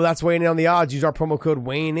 All right, well, that's weighing in on the odds. Use our promo code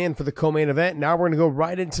weighing in for the co-main event. Now we're going to go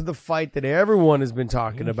right into the fight that everyone has been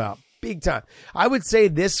talking about. Big time. I would say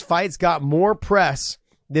this fight's got more press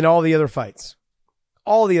than all the other fights.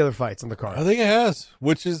 All the other fights on the card. I think it has,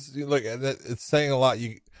 which is, look, it's saying a lot.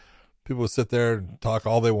 People sit there and talk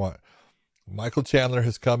all they want. Michael Chandler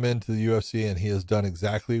has come into the UFC, and he has done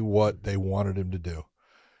exactly what they wanted him to do.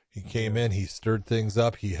 He came in, he stirred things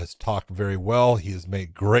up. He has talked very well. He has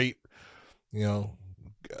made great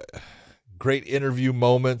interview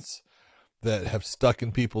moments that have stuck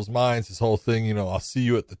in people's minds. This whole thing, I'll see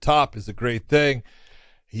you at the top is a great thing.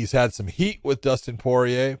 He's had some heat with Dustin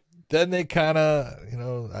Poirier. Then they kind of,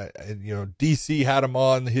 DC had him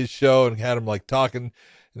on his show and had him talking,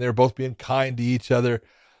 and they were both being kind to each other.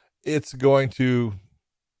 It's going to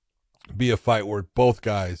be a fight where both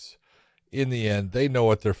guys, in the end, they know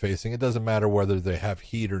what they're facing. It doesn't matter whether they have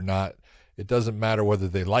heat or not. It doesn't matter whether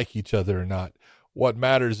they like each other or not. What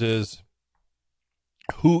matters is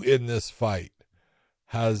who in this fight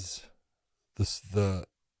has the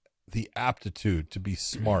aptitude to be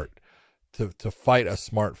smart, to fight a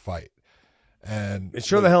smart fight. And it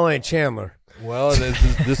sure the hell ain't Chandler. Well,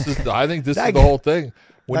 this is I think this is the whole thing.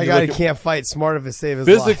 That guy can't fight smart if it saves his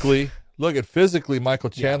physically, life. Look at physically, Michael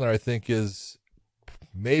Chandler, I think, is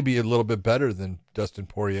maybe a little bit better than Dustin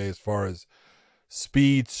Poirier as far as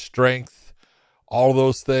speed, strength, all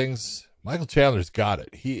those things. Michael Chandler's got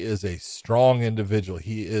it. He is a strong individual.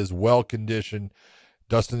 He is well-conditioned.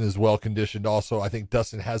 Dustin is well-conditioned also. I think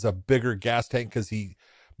Dustin has a bigger gas tank because he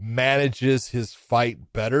manages his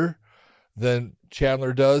fight better than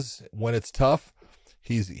Chandler does when it's tough.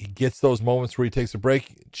 He gets those moments where he takes a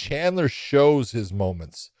break. Chandler shows his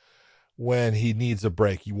moments when he needs a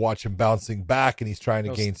break. You watch him bouncing back, and he's trying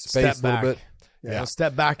to gain space a little bit. Yeah,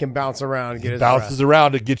 step back and bounce around. And he bounces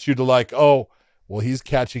around to get you to oh, well, he's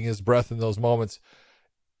catching his breath in those moments.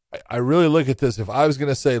 I really look at this. If I was going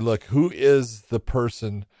to say, look, who is the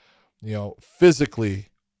person, physically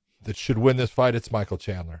that should win this fight, it's Michael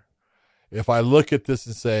Chandler. If I look at this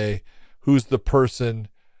and say, who's the person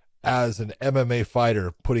as an MMA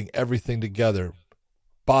fighter putting everything together,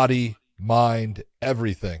 body, mind,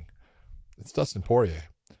 everything, it's Dustin Poirier.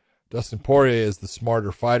 Dustin Poirier is the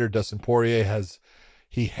smarter fighter. Dustin Poirier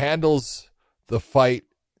he handles the fight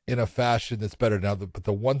in a fashion that's better. Now, but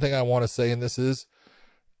the one thing I want to say in this is,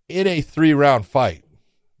 in a 3-round fight,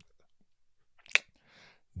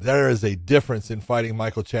 there is a difference in fighting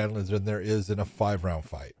Michael Chandler than there is in a 5-round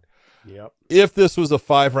fight. Yep. If this was a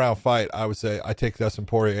 5-round fight, I would say I take Dustin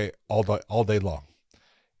Poirier all day long.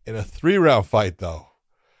 In a 3-round fight, though,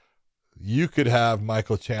 you could have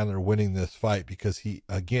Michael Chandler winning this fight because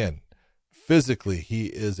physically, he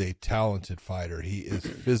is a talented fighter. He is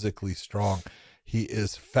physically strong. He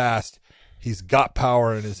is fast. He's got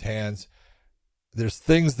power in his hands. There's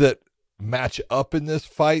things that match up in this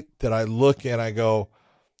fight that I look and I go,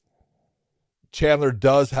 Chandler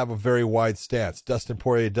does have a very wide stance. Dustin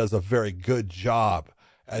Poirier does a very good job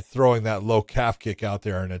at throwing that low calf kick out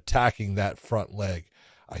there and attacking that front leg.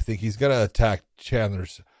 I think he's going to attack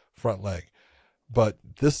Chandler's front leg. But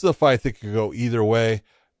this is a fight that could go either way.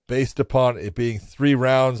 Based upon it being 3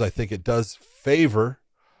 rounds, I think it does favor.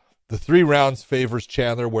 The 3 rounds favors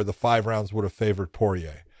Chandler where the 5 rounds would have favored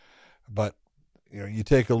Poirier. But you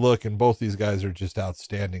take a look, and both these guys are just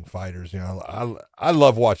outstanding fighters. I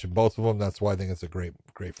love watching both of them. That's why I think it's a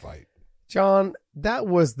great fight. John, that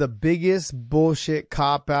was the biggest bullshit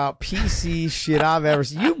cop-out PC shit I've ever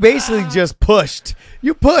seen. You basically just pushed.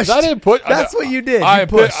 You pushed. I didn't push. That's what you did. You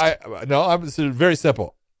pushed. It's very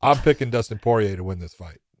simple. I'm picking Dustin Poirier to win this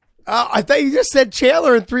fight. I thought you just said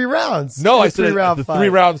Chandler in 3 rounds. No, I said the 3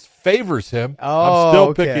 rounds favors him. Oh, I'm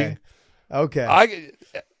still picking. Okay.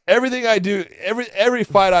 Everything I do, every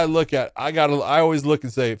fight I look at, I always look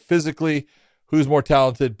and say, physically, who's more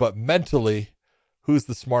talented, but mentally, who's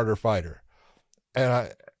the smarter fighter.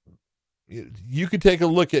 And you could take a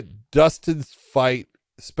look at Dustin's fight,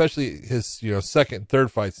 especially his second and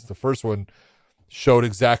third fights. The first one showed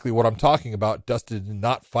exactly what I'm talking about. Dustin did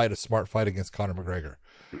not fight a smart fight against Conor McGregor.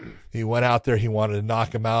 He went out there, he wanted to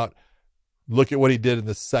knock him out. Look at what he did in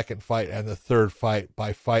the second fight and the third fight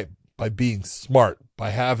by being smart,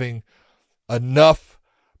 by having enough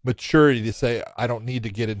maturity to say, I don't need to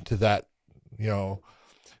get into that,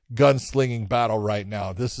 gunslinging battle right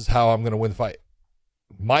now. This is how I'm going to win the fight.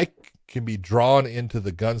 Mike can be drawn into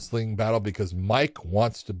the gunslinging battle because Mike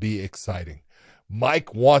wants to be exciting.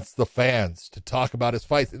 Mike wants the fans to talk about his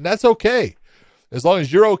fights, and that's okay. As long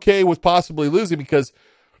as you're okay with possibly losing, because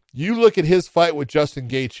you look at his fight with Justin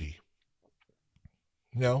Gaethje.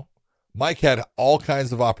 Mike had all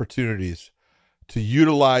kinds of opportunities to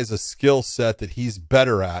utilize a skill set that he's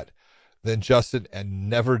better at than Justin and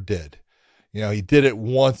never did. He did it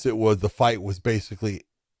once. The fight was basically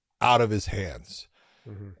out of his hands.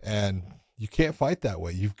 Mm-hmm. And you can't fight that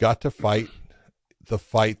way. You've got to fight the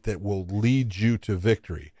fight that will lead you to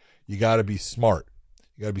victory. You got to be smart.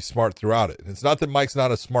 You got to be smart throughout it. And it's not that Mike's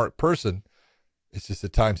not a smart person. It's just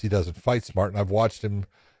at times he doesn't fight smart. And I've watched him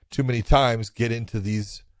too many times get into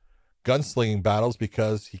these gunslinging battles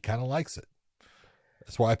because he kind of likes it.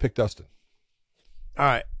 That's why I picked Dustin.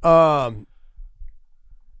 All right.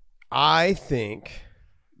 I think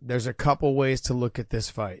there's a couple ways to look at this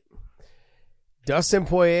fight. Dustin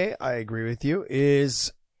Poirier, I agree with you,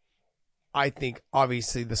 is, I think,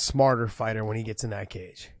 obviously the smarter fighter when he gets in that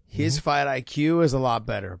cage. His fight IQ is a lot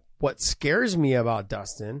better. What scares me about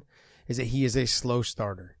Dustin is that he is a slow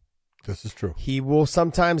starter. This is true. He will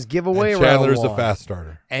sometimes give away and round Chandler is one. a fast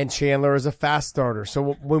starter. And Chandler is a fast starter.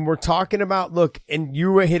 So when we're talking about, look, and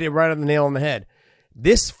you hit it right on the nail on the head.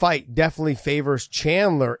 This fight definitely favors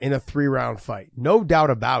Chandler in a 3-round fight. No doubt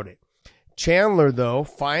about it. Chandler, though,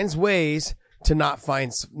 finds ways to not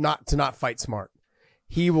fight smart.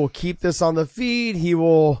 He will keep this on the feed. He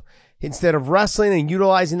will, instead of wrestling and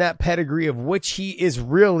utilizing that pedigree of which he is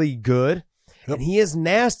really good, and he is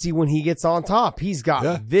nasty when he gets on top. He's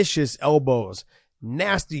got vicious elbows,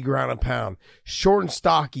 nasty ground and pound, short and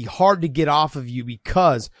stocky, hard to get off of you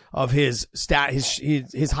because of his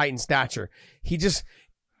height and stature. He just,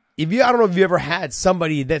 I don't know if you ever had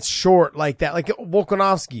somebody that's short like that, like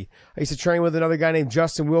Volkanovski. I used to train with another guy named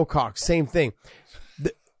Justin Wilcox. Same thing.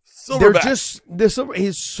 He's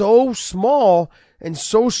so small and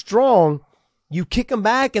so strong. You kick them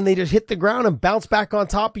back and they just hit the ground and bounce back on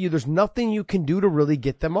top of you. There's nothing you can do to really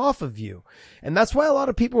get them off of you. And that's why a lot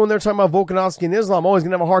of people, when they're talking about Volkanovski and Islam, always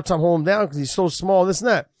going to have a hard time holding him down because he's so small, this and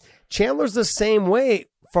that. Chandler's the same way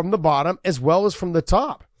from the bottom as well as from the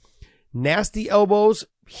top. Nasty elbows,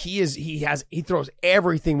 he throws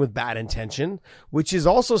everything with bad intention, which is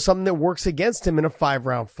also something that works against him in a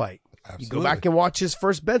 5-round fight. Absolutely. You go back and watch his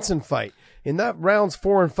first Benson fight. In that rounds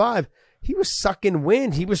 4 and 5, he was sucking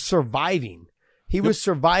wind. He was surviving. He was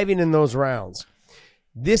surviving in those rounds.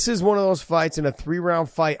 This is one of those fights in a 3-round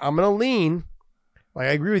fight. I'm going to lean, like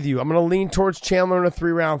I agree with you, I'm going to lean towards Chandler in a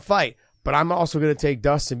 3-round fight, but I'm also going to take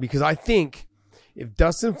Dustin because I think if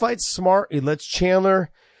Dustin fights smart, he lets Chandler,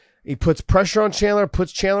 he puts pressure on Chandler,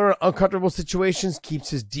 puts Chandler in uncomfortable situations, keeps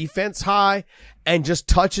his defense high, and just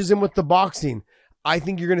touches him with the boxing. I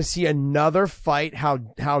think you're going to see another fight how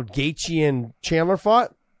Gaethje and Chandler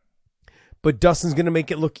fought, but Dustin's going to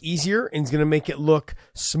make it look easier and he's going to make it look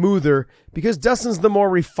smoother because Dustin's the more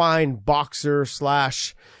refined boxer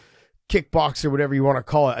 / kickboxer, whatever you want to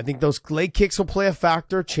call it. I think those leg kicks will play a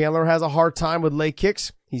factor. Chandler has a hard time with leg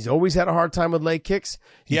kicks. He's always had a hard time with leg kicks.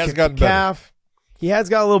 He has gotten better. He has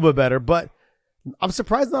got a little bit better, but I'm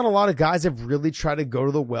surprised not a lot of guys have really tried to go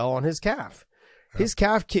to the well on his calf. His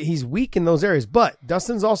calf, he's weak in those areas, but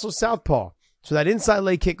Dustin's also southpaw, so that inside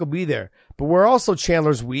leg kick will be there. But where also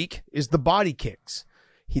Chandler's weak is the body kicks.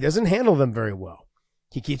 He doesn't handle them very well.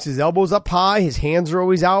 He keeps his elbows up high. His hands are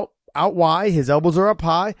always out wide. His elbows are up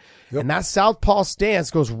high. Yep. And that southpaw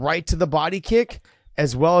stance goes right to the body kick,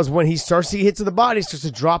 as well as when he starts to hit to the body, he starts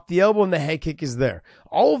to drop the elbow and the head kick is there.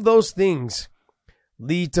 All of those things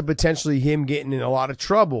lead to potentially him getting in a lot of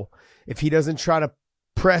trouble if he doesn't try to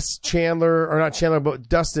press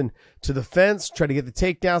Dustin to the fence, try to get the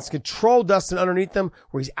takedowns, control Dustin underneath them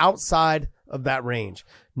where he's outside of that range.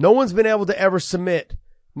 No one's been able to ever submit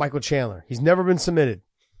Michael Chandler. He's never been submitted.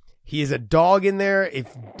 He is a dog in there.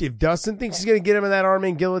 If Dustin thinks he's going to get him in that arm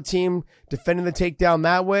and guillotine, defending the takedown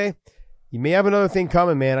that way, you may have another thing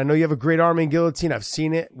coming, man. I know you have a great arm and guillotine. I've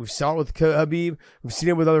seen it. We've saw it with Khabib. We've seen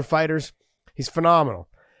it with other fighters. He's phenomenal.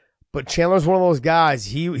 But Chandler's one of those guys.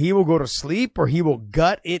 He will go to sleep or he will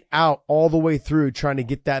gut it out all the way through trying to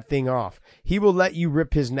get that thing off. He will let you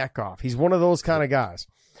rip his neck off. He's one of those kind of guys.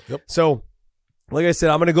 Yep. So, like I said,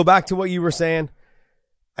 I'm going to go back to what you were saying.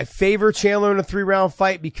 I favor Chandler in a 3-round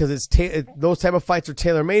fight because those type of fights are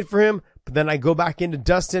tailor-made for him. But then I go back into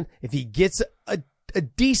Dustin. If he gets a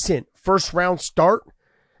decent first-round start,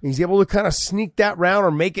 and he's able to kind of sneak that round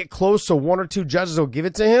or make it close so 1 or 2 judges will give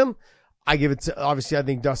it to him, I give it to, obviously, I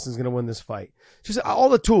think Dustin's going to win this fight. Just all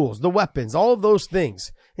the tools, the weapons, all of those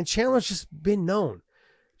things. And Chandler's just been known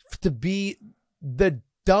to be the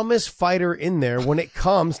dumbest fighter in there when it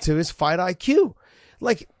comes to his fight IQ.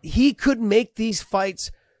 Like, he could make these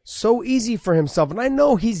fights so easy for himself. And I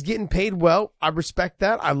know he's getting paid well. I respect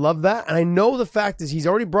that. I love that. And I know the fact is he's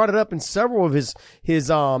already brought it up in several of his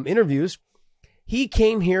interviews. He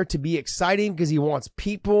came here to be exciting because he wants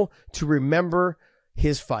people to remember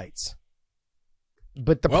his fights.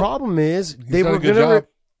 But the problem is they're going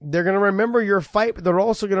to remember your fight, but they're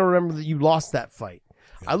also going to remember that you lost that fight.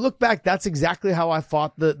 I look back, that's exactly how I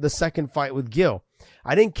fought the second fight with Gil.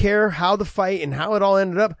 I didn't care how the fight and how it all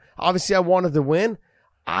ended up. Obviously, I wanted to win.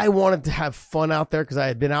 I wanted to have fun out there because I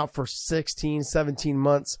had been out for 16, 17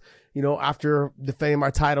 months, after defending my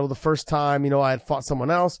title the first time. I had fought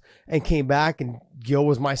someone else and came back, and Gil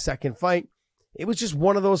was my second fight. It was just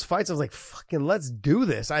one of those fights. I was like, fucking, let's do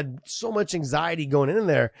this. I had so much anxiety going in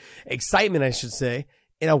there, excitement, I should say,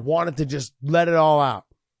 and I wanted to just let it all out.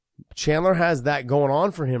 Chandler has that going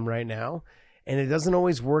on for him right now, and it doesn't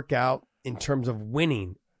always work out in terms of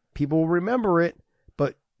winning. People will remember it,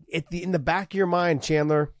 but in the back of your mind,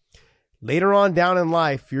 Chandler, later on down in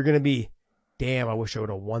life, you're going to be, damn, I wish I would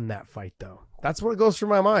have won that fight, though. That's what goes through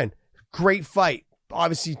my mind. Great fight.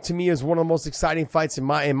 Obviously, to me, is one of the most exciting fights in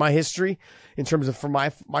my history in terms of for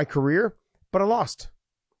my career, but I lost.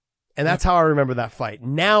 And that's how I remember that fight.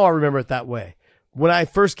 Now I remember it that way. When I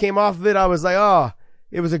first came off of it, I was like, oh,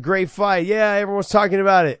 it was a great fight. Yeah, everyone's talking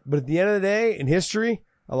about it. But at the end of the day, in history,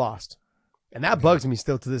 I lost. And that bugs me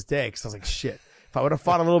still to this day because I was like, shit, if I would have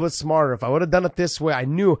fought a little bit smarter, if I would have done it this way, I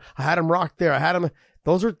knew I had him rocked there. I had him.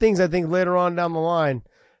 Those are things I think later on down the line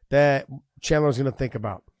that Chandler's going to think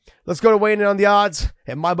about. Let's go to weighing in on the odds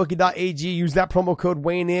at mybookie.ag. Use that promo code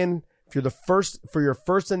weighing in if you're for your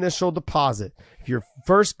first initial deposit. If you're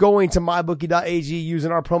first going to mybookie.ag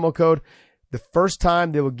using our promo code, the first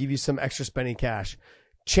time they will give you some extra spending cash.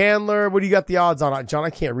 Chandler, what do you got the odds on? John, I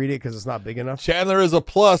can't read it because it's not big enough. Chandler is a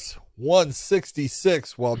plus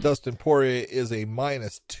 166, while Dustin Poirier is a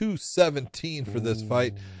minus 217 for this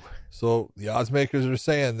fight. So the odds makers are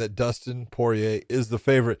saying that Dustin Poirier is the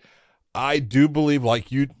favorite. I do believe,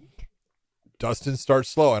 like you, Dustin starts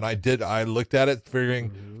slow, and I looked at it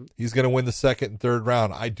figuring he's going to win the second and third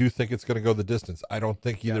round. I do think it's going to go the distance. I don't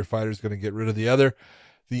think either fighter is going to get rid of the other.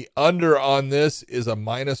 The under on this is a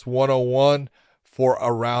minus 101 for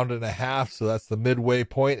a round and a half. So that's the midway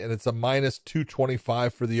point, and it's a minus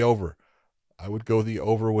 225 for the over. I would go the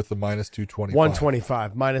over with the minus 225.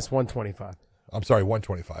 125, minus 125. I'm sorry,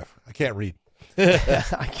 125. I can't read.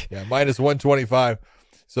 Yeah, minus 125.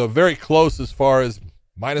 So very close as far as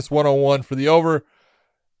minus 101 for the over,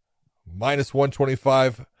 minus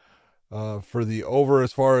 125 for the over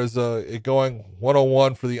as far as it going,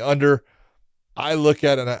 101 for the under. I look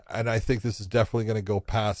at it, and I think this is definitely going to go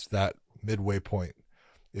past that midway point.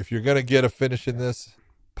 If you're going to get a finish in this,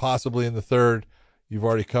 possibly in the third, you've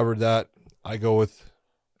already covered that. I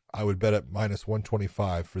would bet at minus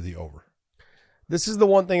 125 for the over. This is the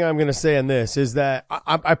one thing I'm going to say on this is that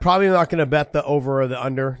I'm probably not going to bet the over or the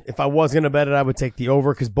under. If I was going to bet it, I would take the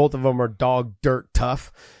over because both of them are dog dirt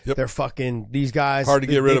tough. Yep. They're fucking, these guys. Hard to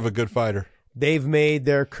get rid of a good fighter. They've made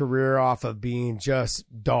their career off of being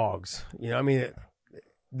just dogs. You know, I mean,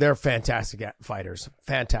 they're fantastic fighters.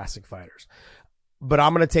 Fantastic fighters. But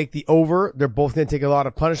I'm going to take the over. They're both going to take a lot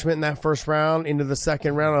of punishment in that first round. Into the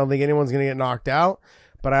second round, I don't think anyone's going to get knocked out.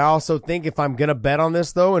 But I also think if I'm going to bet on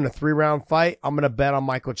this, though, in a 3-round fight, I'm going to bet on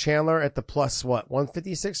Michael Chandler at the plus, what,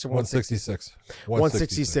 156 or 166?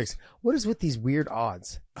 166. What is with these weird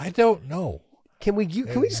odds? I don't know. Can we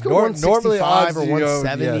just go 165 or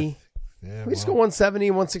 170? Yeah, Can we just go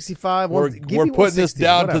 170, 165? We're putting this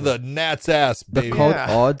down to the gnat's ass, baby. They're called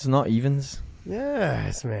odds, not evens.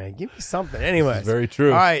 Yes, man. Give me something. Anyways. Very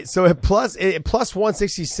true. All right. So at plus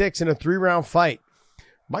 166 in a 3-round fight,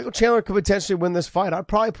 Michael Chandler could potentially win this fight. I'd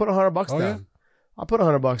probably put $100 down. Yeah? I'll put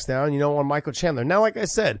 $100 down, on Michael Chandler. Now, like I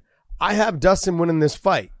said, I have Dustin winning this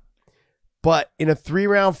fight. But in a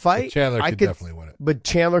 3-round fight, but Chandler could definitely win it. But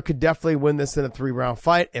Chandler could definitely win this in a 3-round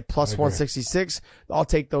fight at plus 166. I'll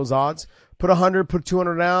take those odds. Put 100, put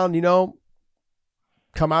 200 down,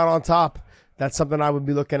 come out on top. That's something I would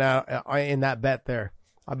be looking at in that bet there.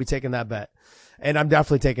 I'll be taking that bet. And I'm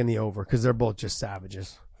definitely taking the over because they're both just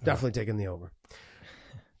savages. Definitely taking the over.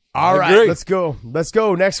 All right, let's go. Let's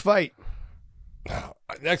go. Next fight.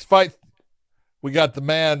 Next fight, we got the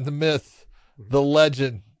man, the myth, the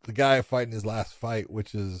legend, the guy fighting his last fight,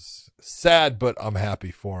 which is sad, but I'm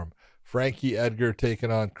happy for him. Frankie Edgar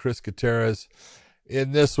taking on Chris Gutierrez.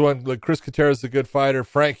 In this one, look, Chris Gutierrez is a good fighter.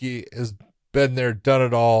 Frankie has been there, done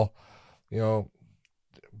it all.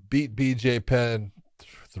 Beat BJ Penn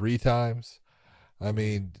 3 times. I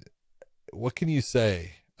mean, what can you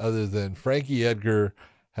say other than Frankie Edgar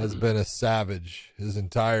has been a savage his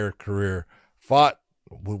entire career.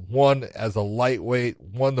 Won as a lightweight,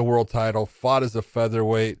 won the world title, fought as a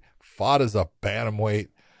featherweight, fought as a bantamweight.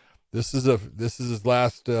 This is his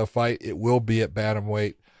last fight. It will be at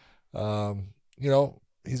bantamweight.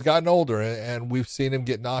 He's gotten older, and we've seen him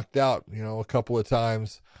get knocked out, a couple of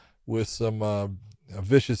times with some a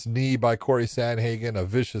vicious knee by Corey Sandhagen, a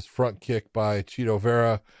vicious front kick by Chito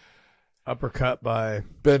Vera, uppercut by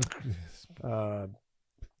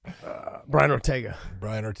Brian Ortega.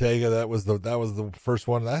 That was the first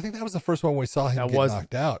one. I think that was the first one we saw him get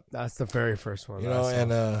knocked out. That's the very first one.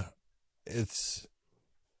 This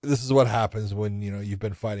is what happens when you've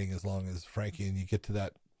been fighting as long as Frankie and you get to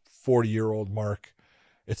that 40-year-old mark.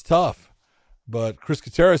 It's tough, but Chris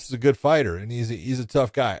Gutierrez is a good fighter and he's a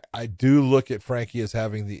tough guy. I do look at Frankie as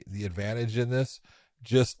having the advantage in this,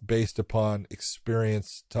 just based upon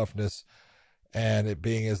experience, toughness, and it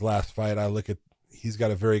being his last fight. I look at he's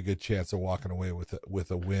got a very good chance of walking away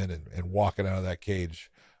with a win and walking out of that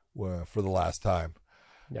cage for the last time,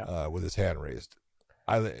 with his hand raised.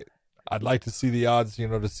 I'd like to see the odds,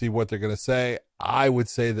 to see what they're going to say. I would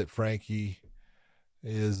say that Frankie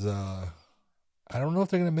is. I don't know if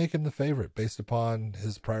they're going to make him the favorite based upon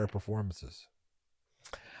his prior performances.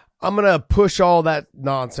 I'm going to push all that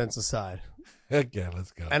nonsense aside. Again,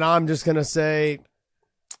 let's go. And I'm just going to say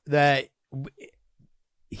that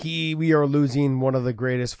we are losing one of the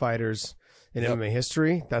greatest fighters in MMA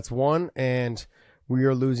history. That's one. And we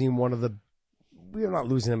are losing we are not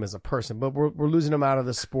losing him as a person, but we're losing him out of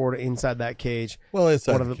the sport inside that cage. Well,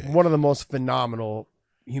 one of the most phenomenal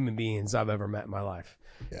human beings I've ever met in my life.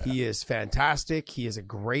 Yeah. He is fantastic. He is a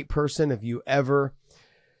great person. If you ever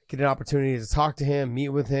get an opportunity to talk to him, meet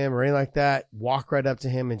with him or anything like that, walk right up to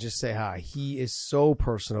him and just say hi. He is so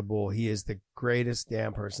personable. He is the greatest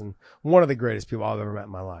damn person. One of the greatest people I've ever met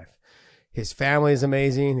in my life. His family is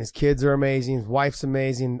amazing. His kids are amazing. His wife's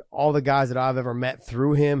amazing. All the guys that I've ever met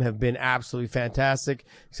through him have been absolutely fantastic,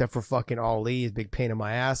 except for fucking Ali, his big pain in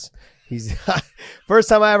my ass. He's first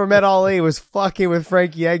time I ever met Ali was fucking with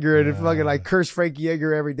Frankie Edgar, and fucking cursed Frankie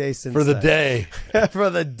Edgar every day since for the day. For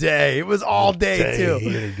the day, it was all day too. He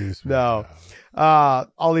introduced me. No,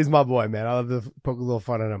 Ali's my boy, man. I love to poke a little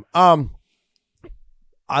fun at him.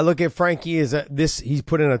 I look at Frankie as he's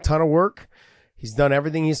put in a ton of work. He's done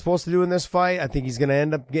everything he's supposed to do in this fight. I think he'll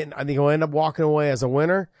end up walking away as a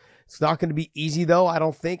winner. It's not going to be easy though. I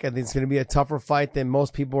don't think. I think it's going to be a tougher fight than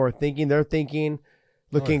most people are thinking. They're thinking,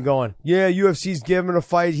 going, yeah, UFC's giving a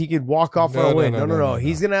fight. He could walk off for a win. No.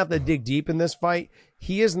 He's going to have to dig deep in this fight.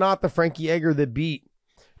 He is not the Frankie Edgar that beat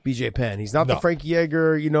BJ Penn. He's not the Frankie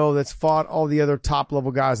Edgar, that's fought all the other top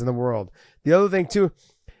level guys in the world. The other thing too,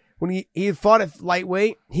 when he fought at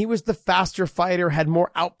lightweight, he was the faster fighter, had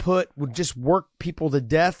more output, would just work people to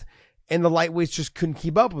death, and the lightweights just couldn't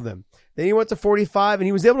keep up with him. Then he went to 45, and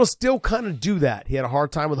he was able to still kind of do that. He had a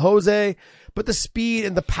hard time with Jose, but the speed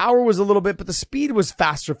and the power was a little bit, but the speed was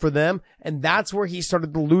faster for them, and that's where he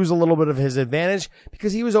started to lose a little bit of his advantage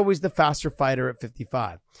because he was always the faster fighter at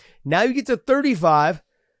 55. Now you get to 35,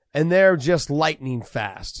 and they're just lightning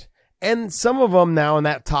fast. And some of them now in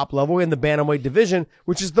that top level in the bantamweight division,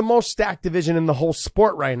 which is the most stacked division in the whole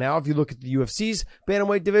sport right now. If you look at the UFC's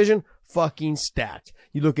bantamweight division, fucking stacked.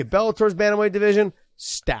 You look at Bellator's bantamweight division,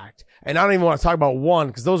 stacked. And I don't even want to talk about one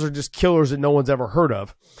because those are just killers that no one's ever heard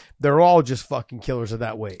of. They're all just fucking killers at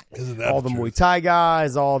that weight. Isn't that all the Muay Thai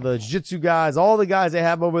guys, all the Jiu-Jitsu guys, all the guys they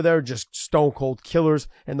have over there, just stone cold killers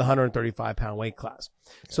in the 135-pound weight class.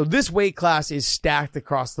 So this weight class is stacked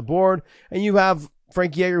across the board. And you have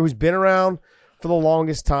Frankie Edgar, who's been around for the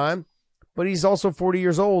longest time, but he's also 40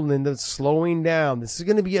 years old and it's slowing down. This is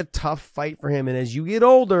going to be a tough fight for him. And as you get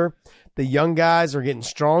older, the young guys are getting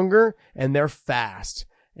stronger and they're fast.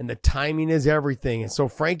 And the timing is everything. And so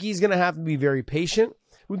Frankie's going to have to be very patient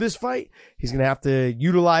with this fight. He's going to have to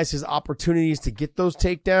utilize his opportunities to get those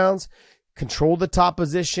takedowns, control the top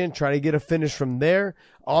position, try to get a finish from there.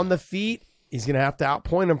 On the feet, he's going to have to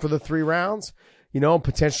outpoint him for the 3 rounds.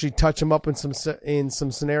 Potentially touch him up in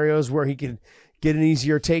some scenarios where he could get an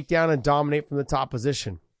easier takedown and dominate from the top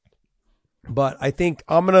position. But I think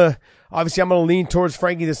I'm going to lean towards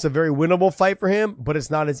Frankie. This is a very winnable fight for him, but it's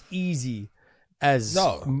not as easy as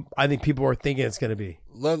I think people are thinking it's going to be.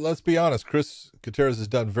 Let's be honest. Chris Gutierrez has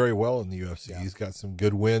done very well in the UFC. Yeah. He's got some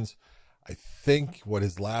good wins. I think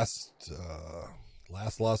his last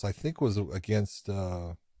loss, I think, was against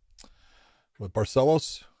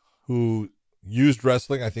Barcelos, who used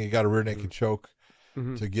wrestling. I think he got a rear naked choke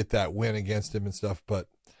to get that win against him and stuff. But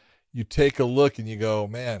you take a look and you go,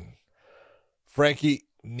 man, Frankie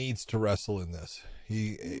needs to wrestle in this.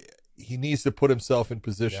 He needs to put himself in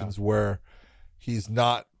positions where he's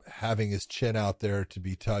not having his chin out there to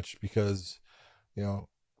be touched because,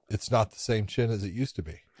 it's not the same chin as it used to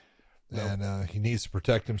be. No. And he needs to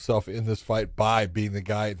protect himself in this fight by being the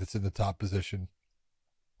guy that's in the top position.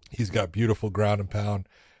 He's got beautiful ground and pound.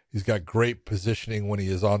 He's got great positioning when he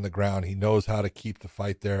is on the ground. He knows how to keep the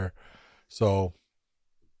fight there. So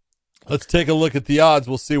let's take a look at the odds.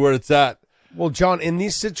 We'll see where it's at. Well, John, in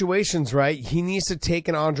these situations, right, he needs to take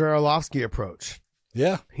an Andrei Arlovsky approach.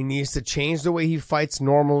 Yeah. He needs to change the way he fights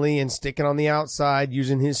normally and stick it on the outside,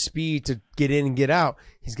 using his speed to get in and get out.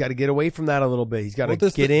 He's got to get away from that a little bit. He's got to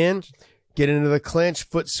get into the clinch,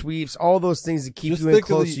 foot sweeps, all those things that keep you in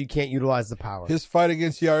close so you can't utilize the power. His fight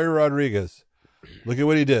against Yair Rodriguez. Look at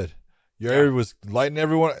what he did. Yair was lighting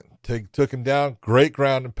everyone, took him down, great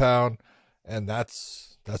ground and pound, and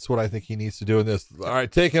that's what I think he needs to do in this. All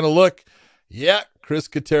right, taking a look. Yeah, Chris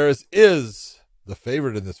Gutierrez is the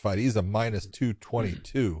favorite in this fight. He's a minus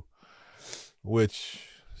 222, which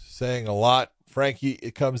is saying a lot. Frankie,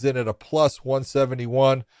 it comes in at a plus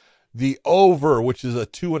 171. The over, which is a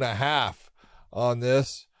 2.5 on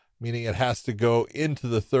this, meaning it has to go into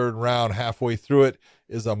the third round halfway through it,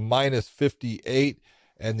 is a minus 58,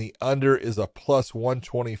 and the under is a plus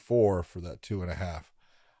 124 for that 2.5.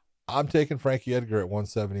 I'm taking Frankie Edgar at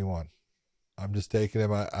 171. I'm just taking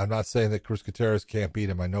him. I'm not saying that Chris Gutierrez can't beat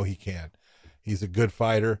him. I know he can. He's a good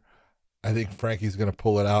fighter. I think Frankie's going to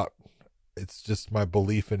pull it out. It's just my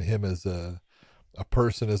belief in him as a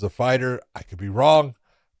person, as a fighter. I could be wrong,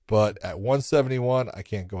 but at 171, I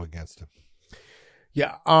can't go against him.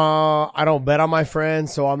 Yeah, I don't bet on my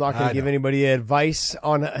friends, so I'm not going to give anybody advice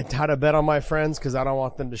on how to bet on my friends because I don't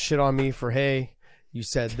want them to shit on me for, hey, you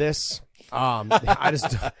said this. I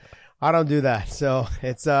don't do that. So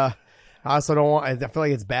it's I also don't want. I feel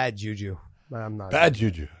like it's bad juju. I'm not bad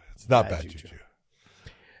juju. It's not bad juju,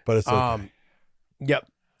 but it's okay. Yep.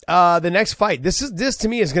 The next fight. This to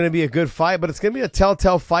me is going to be a good fight, but it's going to be a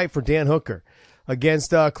telltale fight for Dan Hooker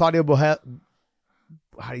against Claudio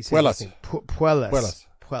how do you say Puelles.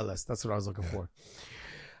 Puelles. That's what I was looking for.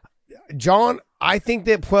 John, I think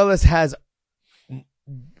that Puelles has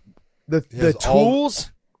the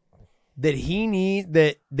tools, that he needs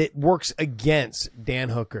that works against Dan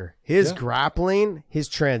Hooker. His grappling, his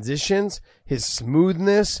transitions, his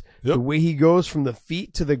smoothness, the way he goes from the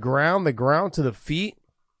feet to the ground to the feet.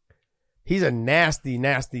 He's a nasty,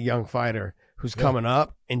 nasty young fighter who's coming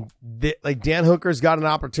up. And like Dan Hooker's got an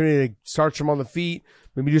opportunity to start him on the feet,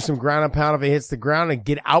 maybe do some ground and pound if he hits the ground and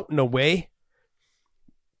get out and away.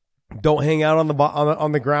 Don't hang out on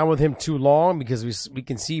the ground with him too long, because we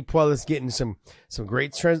can see Puelles getting some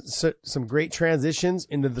great transitions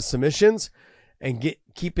into the submissions and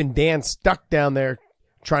keeping Dan stuck down there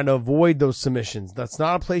trying to avoid those submissions. That's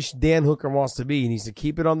not a place Dan Hooker wants to be. He needs to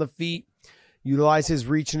keep it on the feet, utilize his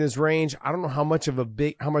reach and his range. I don't know how much of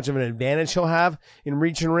an advantage he'll have in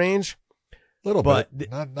reach and range. A little bit,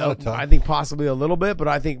 not a ton. I think possibly a little bit, but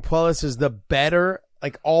I think Puelles is the better,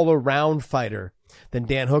 like, all-around fighter than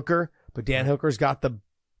Dan Hooker. But Dan Hooker's got the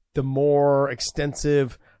more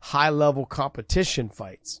extensive, high-level competition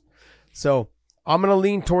fights. So I'm going to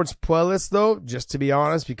lean towards Puelles, though, just to be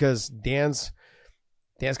honest, because Dan's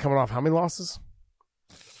coming off how many losses?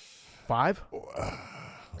 5?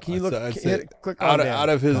 Can you look? Click on out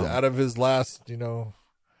of his last, 5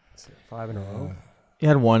 in a row. He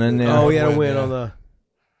had one in there. Oh, he had a win on the.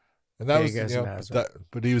 And that was,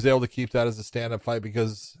 but he was able to keep that as a stand-up fight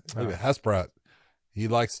because Hesprat, he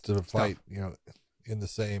likes to fight, in the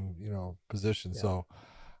same, position. Yeah. So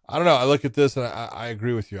I don't know. I look at this and I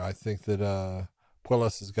agree with you. I think that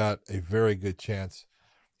Puelles has got a very good chance.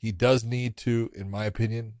 He does need to, in my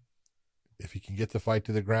opinion, if he can get the fight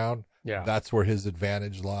to the ground, that's where his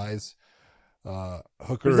advantage lies.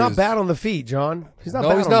 Hooker He's not bad on the feet, John. He's not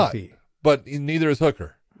bad on the feet. But neither is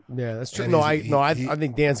Hooker. Yeah, that's true. I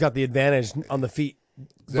think Dan's got the advantage on the feet,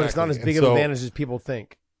 but it's not as big of an advantage as people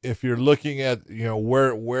think. If you're looking at,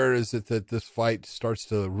 where is it that this fight starts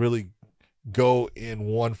to really go in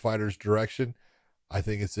one fighter's direction, I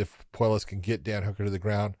think it's if Puelles can get Dan Hooker to the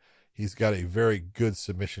ground. He's got a very good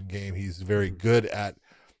submission game. He's very good at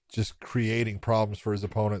just creating problems for his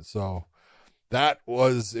opponent. So that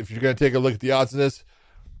was, if you're going to take a look at the odds of this,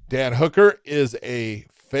 Dan Hooker is a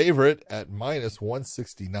favorite at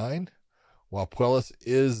 -169, while Puelles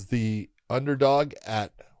is the underdog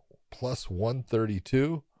at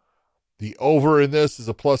 +132. The over in this is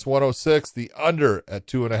a +106. The under at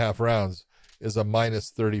 2.5 rounds is a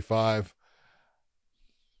 -35.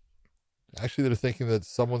 Actually, they're thinking that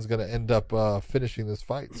someone's going to end up finishing this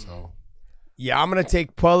fight. So, yeah, I'm going to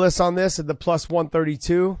take Puelles on this at the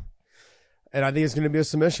 +132, and I think it's going to be a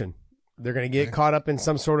submission. They're going to get caught up in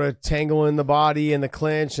some sort of tangle in the body and the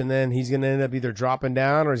clinch, and then he's going to end up either dropping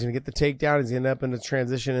down or he's going to get the takedown. He's going to end up in the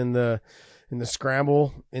transition in the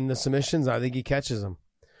scramble in the submissions. I think he catches him.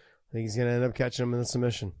 I think he's going to end up catching him in the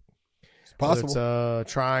submission. It's possible. Whether it's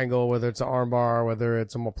a triangle, whether it's an armbar, whether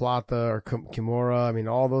it's a omoplata or kimura. I mean,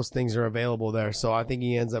 all those things are available there. So I think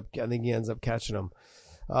he ends up catching him.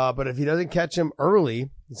 But if he doesn't catch him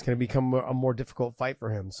early, it's going to become a more difficult fight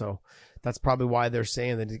for him. So that's probably why they're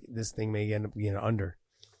saying that this thing may end up being under.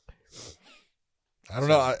 I don't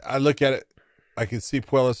know. I look at it. I can see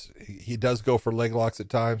Puelles. He does go for leg locks at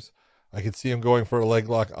times. I can see him going for a leg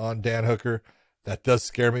lock on Dan Hooker. That does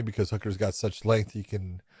scare me because Hooker's got such length. He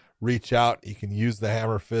can reach out. He can use the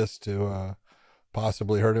hammer fist to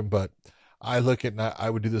possibly hurt him. But I look at, and I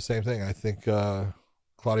would do the same thing. I think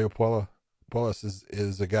Claudio Puelles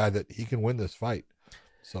is a guy that he can win this fight.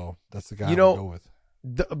 So that's the guy I would go with.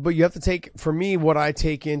 But you have to take, for me, what I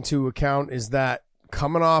take into account is that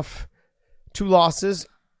coming off 2 losses,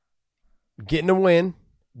 getting a win,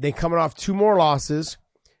 then coming off 2 more losses,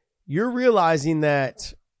 you're realizing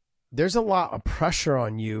that there's a lot of pressure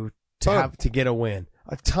on you to get a win,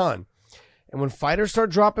 a ton. And when fighters start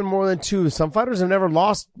dropping more than 2, some fighters have never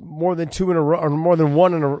lost more than 2 in a row, or more than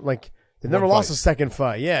 1 in a, like, they've never lost a second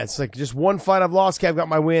fight. Yeah, it's like just 1 fight I've lost. Okay, I've got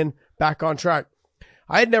my win, back on track.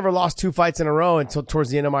 I had never lost 2 fights in a row until towards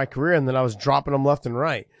the end of my career, and then I was dropping them left and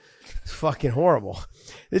right. It's fucking horrible.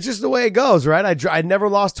 It's just the way it goes, right? I never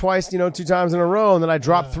lost twice, 2 times in a row, and then I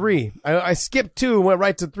dropped 3. I skipped 2 and went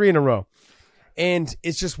right to 3 in a row. And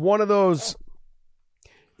it's just one of those,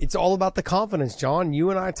 it's all about the confidence, John. You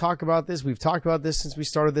and I talk about this. We've talked about this since we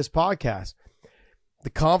started this podcast. The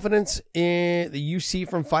confidence that you see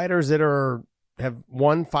from fighters that have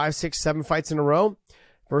won 5, 6, 7 fights in a row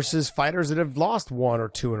versus fighters that have lost 1 or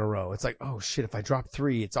 2 in a row. It's like, oh shit, if I drop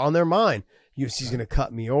 3, it's on their mind. UFC's going to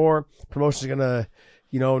cut me, or promotion's going to,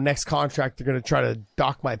 next contract, they're going to try to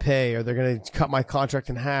dock my pay, or they're going to cut my contract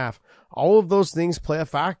in half. All of those things play a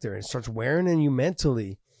factor, and it starts wearing on you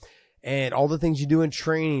mentally. And all the things you do in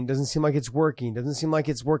training doesn't seem like it's working. Doesn't seem like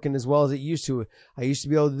it's working as well as it used to. I used to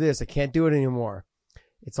be able to do this. I can't do it anymore.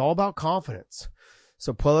 It's all about confidence.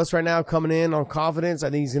 So Puelas right now coming in on confidence. I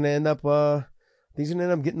think he's going to end up.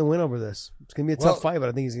 Getting the win over this. It's going to be a tough fight, but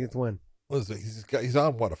I think he's going to get the win. Listen, he's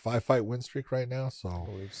on what, a 5-fight win streak right now. So I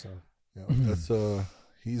believe so. You know,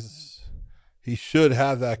 that's he should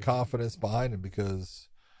have that confidence behind him because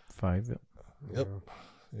 5. Yep.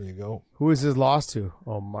 There you go. Who is his loss to?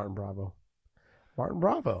 Oh, Martin Bravo. Martin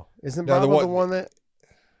Bravo. Isn't Now, Bravo the one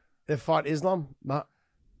that fought Islam?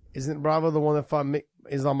 Isn't Bravo the one that fought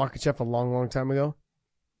Islam Makhachev a long, long time ago?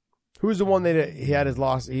 Who's the one that he had his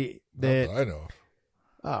loss? I know.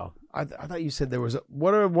 Oh, I thought you said there was.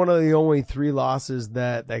 What are one of the only 3 losses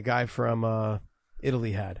that guy from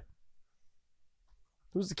Italy had?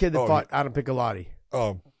 Who's the kid that fought Adam Piccolotti?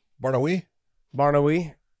 Oh, Barnaoui?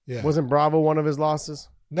 Barnaoui? Yeah. Wasn't Bravo one of his losses?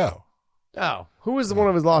 No. Oh, who was one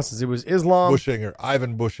of his losses? It was Islam.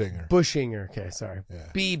 Ivan Bushinger. Bushinger. Okay, sorry. Yeah.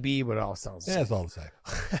 BB, but it all sounds the Yeah, same. it's all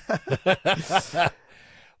the same.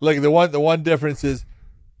 Look, the one difference is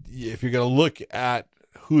if you're going to look at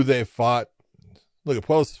who they fought, look,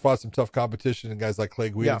 Puelas has fought some tough competition and guys like Clay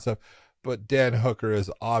Guida and stuff, but Dan Hooker has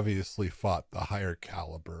obviously fought the higher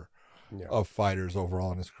caliber of fighters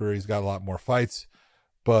overall in his career. He's got a lot more fights,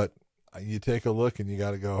 but you take a look and you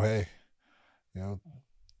got to go, hey, you know,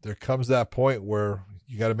 there comes that point where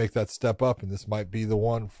you got to make that step up, and this might be the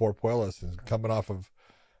one for Puelas. And coming off of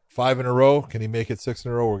 5 in a row, can he make it 6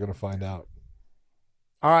 in a row? We're going to find out.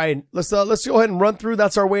 All right, let's go ahead and run through.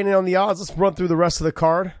 That's our weighing on the odds. Let's run through the rest of the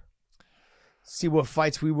card. See what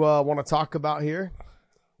fights we want to talk about here.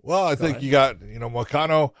 Well, I think you got,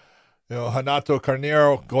 Moicano, Renato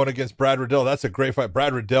Carneiro going against Brad Riddell. That's a great fight.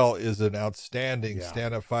 Brad Riddell is an outstanding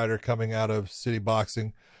stand-up fighter coming out of City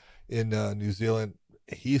Boxing in New Zealand.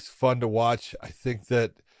 He's fun to watch. I think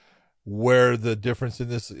that where the difference in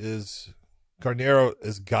this is Carneiro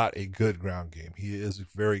has got a good ground game. He is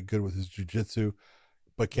very good with his jiu-jitsu,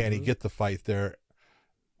 but can he get the fight there?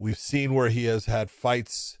 We've seen where he has had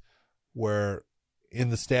fights where in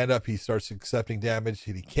the stand-up he starts accepting damage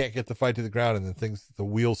and he can't get the fight to the ground, and then the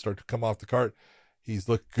wheels start to come off the cart. He's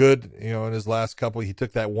looked good, in his last couple. He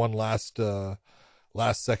took that one last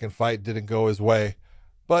second fight, didn't go his way.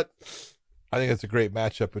 But I think it's a great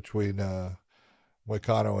matchup between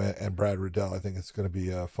Moicano and Brad Riddell. I think it's going to be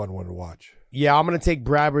a fun one to watch. Yeah, I'm going to take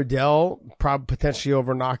Brad Riddell, probably potentially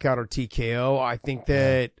over knockout or TKO. I think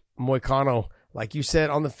that Moicano, like you said,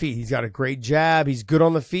 on the feet, he's got a great jab. He's good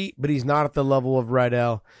on the feet, but he's not at the level of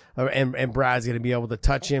Riddell. And Brad's going to be able to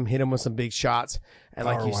touch him, hit him with some big shots. And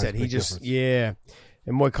like you said, he just, and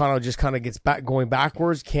Moicano just kind of gets going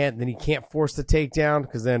backwards. Then he can't force the takedown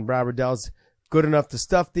because then Brad Riddell's good enough to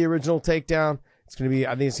stuff the original takedown. I think it's going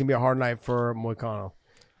to be a hard night for Moicano.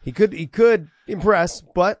 He could impress,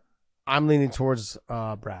 but I'm leaning towards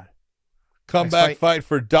Brad. Comeback fight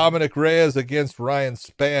for Dominic Reyes against Ryan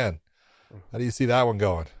Spann. How do you see that one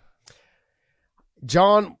going?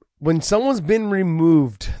 John, when someone's been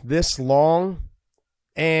removed this long,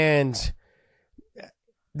 and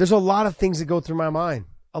there's a lot of things that go through my mind.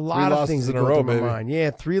 A lot of things that go through my mind. Yeah,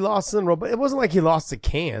 3 losses in a row, but it wasn't like he lost to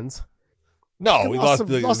Cans. No, he lost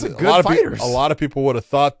to good fighters. A lot of people would have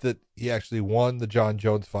thought that he actually won the John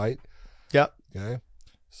Jones fight. Yep. Okay.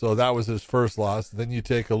 So that was his first loss. Then you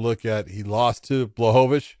take a look at he lost to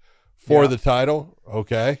Blachowicz for the title.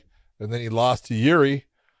 Okay. And then he lost to Yuri.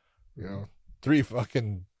 3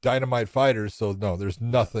 fucking dynamite fighters. So no, there's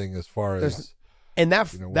nothing as far as and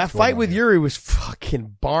that fight with Yuri was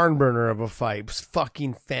fucking barn burner of a fight. It was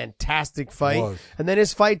fucking fantastic fight. And then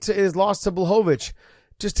his loss to Blachowicz.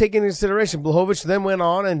 Just taking into consideration, Blachowicz then went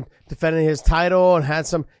on and defended his title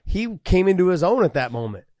and he came into his own at that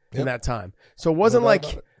moment in that time. So it wasn't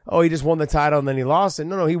he just won the title and then he lost it.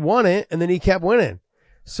 No, he won it and then he kept winning.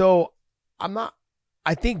 So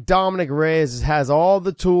I think Dominic Reyes has all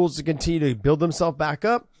the tools to continue to build himself back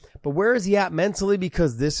up, but where is he at mentally?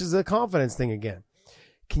 Because this is a confidence thing again.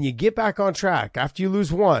 Can you get back on track after you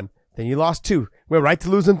lose 1, then you lost 2, we're right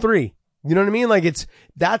to losing 3. You know what I mean? Like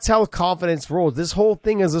that's how confidence rolls. This whole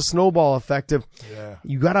thing is a snowball effect of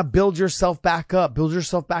you got to build yourself back up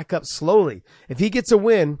slowly. If he gets a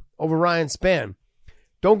win over Ryan Spann,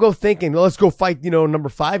 don't go thinking, let's go fight, number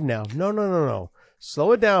 5 now. No.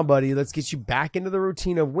 Slow it down, buddy. Let's get you back into the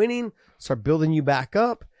routine of winning, start building you back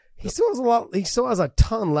up. He still has a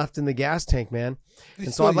ton left in the gas tank, man.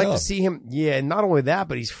 And so I'd like to see him. Yeah. And not only that,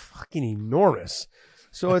 but he's fucking enormous.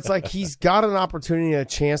 So it's like he's got an opportunity, a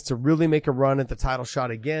chance to really make a run at the title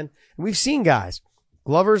shot again. And we've seen guys.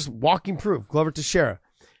 Glover's walking proof. Glover Teixeira.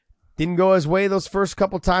 Didn't go his way those first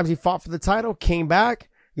couple times he fought for the title. Came back,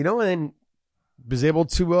 and then was able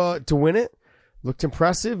to win it. Looked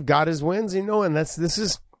impressive. Got his wins, and this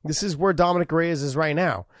is This is where Dominic Reyes is right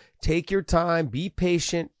now. Take your time, be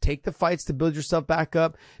patient, take the fights to build yourself back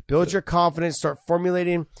up, build your confidence, start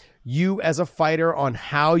formulating you as a fighter on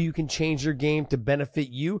how you can change your game to benefit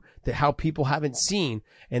you, that how people haven't seen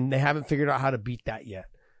and they haven't figured out how to beat that yet.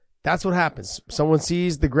 That's what happens. Someone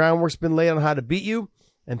sees the groundwork's been laid on how to beat you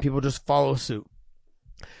and people just follow suit.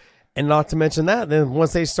 And not to mention that, then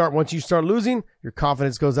once you start losing, your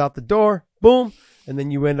confidence goes out the door, boom, and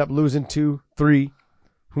then you end up losing 2, 3,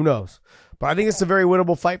 who knows. But I think it's a very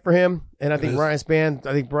winnable fight for him. And I think Brian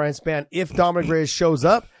Spann, if Dominic Reyes shows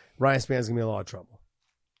up, Ryan Spann's going to be in a lot of trouble.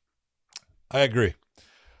 I agree.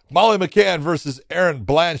 Molly McCann versus Erin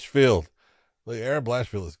Blanchfield. Look, Erin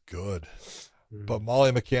Blanchfield is good. But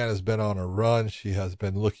Molly McCann has been on a run. She has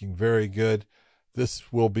been looking very good.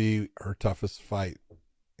 This will be her toughest fight,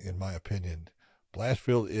 in my opinion.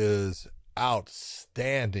 Blanchfield is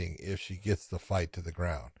outstanding if she gets the fight to the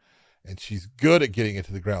ground. And she's good at getting it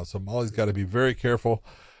to the ground. So Molly's got to be very careful.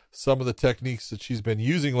 Some of the techniques that she's been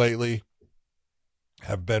using lately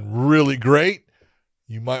have been really great.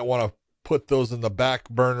 You might want to put those in the back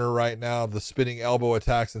burner right now, the spinning elbow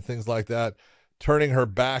attacks and things like that. Turning her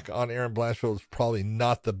back on Erin Blanchfield is probably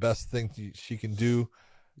not the best thing she can do.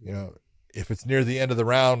 You know, if it's near the end of the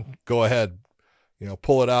round, go ahead,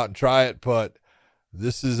 pull it out and try it. But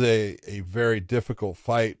this is a very difficult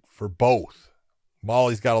fight for both.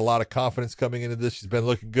 Molly's got a lot of confidence coming into this. She's been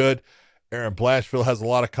looking good. Erin Blanchfield has a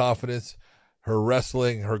lot of confidence. Her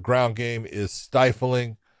wrestling, her ground game is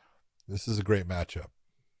stifling. This is a great matchup.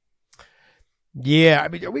 Yeah, I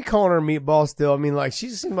mean, are we calling her Meatball still? I mean, like, she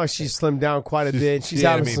seems like she's slimmed down quite a bit. She's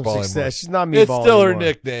having some success. Anymore. She's not Meatball It's still anymore. Her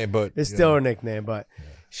nickname, but it's still her nickname. But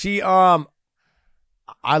she, I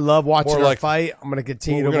love watching her fight. I'm gonna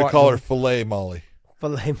continue. We're gonna call her Filet Molly.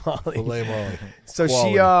 Filet Molly. Filet Molly.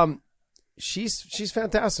 So she's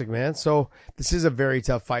fantastic, man. So this is a very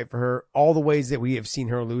tough fight for her. All the ways that we have seen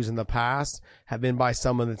her lose in the past have been by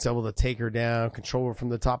someone that's able to take her down, control her from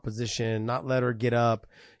the top position, not let her get up,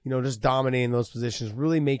 just dominating those positions,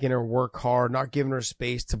 really making her work hard, not giving her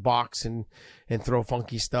space to box and throw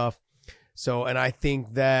funky stuff. So, and I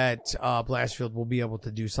think that Blanchfield will be able to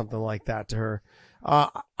do something like that to her.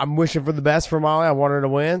 I'm wishing for the best for Molly. I want her to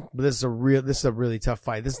win, but this is a really tough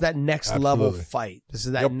fight. This is that next level fight. This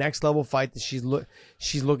is that next level fight that she's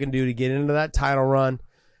looking to do to get into that title run.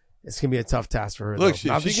 It's gonna be a tough task for her. Look, she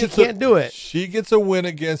can't do it. She gets a win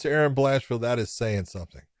against Erin Blanchfield. That is saying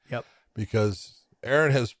something. Yep. Because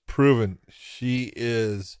Erin has proven she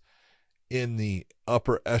is in the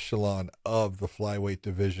upper echelon of the flyweight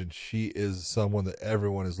division. She is someone that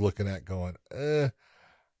everyone is looking at going,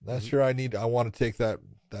 not sure I want to take that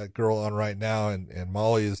girl on right now. And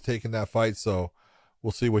Molly is taking that fight. So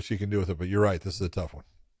we'll see what she can do with it. But you're right. This is a tough one.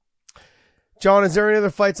 John, is there any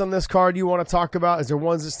other fights on this card you want to talk about? Is there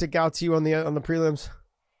ones that stick out to you on the prelims?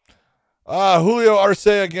 Julio Arce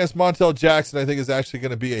against Montel Jackson, I think, is actually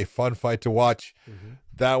going to be a fun fight to watch. Mm-hmm.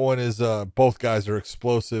 That one is both guys are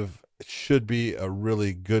explosive. It should be a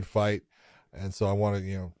really good fight. And so I want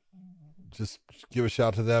to, just give a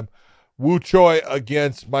shout to them. Wu Choi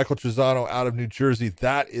against Michael Trizano out of New Jersey.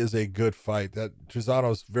 That is a good fight. That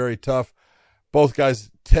Trizano's very tough. Both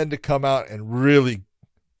guys tend to come out and really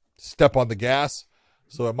step on the gas.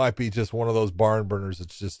 So it might be just one of those barn burners.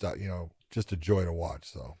 It's just, just a joy to watch.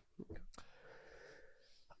 So.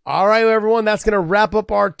 All right, everyone. That's going to wrap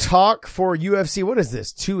up our talk for UFC. What is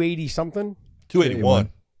this? 280 something?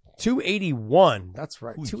 281. 281. That's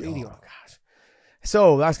right. Ooh, 281. Oh, gosh.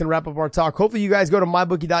 So that's going to wrap up our talk. Hopefully you guys go to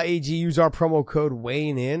mybookie.ag, use our promo code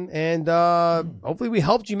weighing in, and hopefully we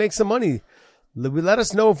helped you make some money. Let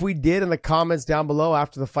us know if we did in the comments down below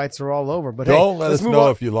after the fights are all over. But don't let us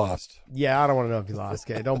know if you lost. Yeah, I don't want to know if you lost.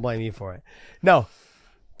 Okay, don't blame me for it. No,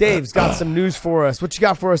 Dave's got some news for us. What you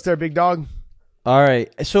got for us there, big dog? All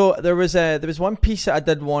right. So there was one piece that I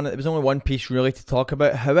did want. There was only one piece really to talk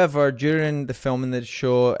about. However, during the filming of the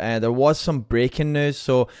show, there was some breaking news.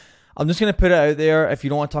 So I'm just going to put it out there. If you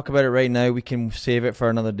don't want to talk about it right now, we can save it for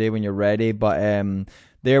another day when you're ready. But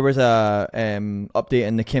there was a update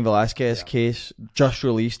in the Cain Velasquez case just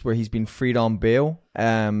released where he's been freed on bail.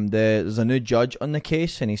 There's a new judge on the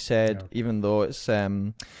case, and he said even though it's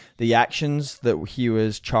the actions that he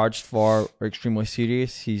was charged for are extremely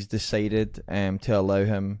serious, he's decided to allow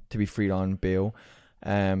him to be freed on bail.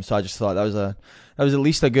 So I just thought that was at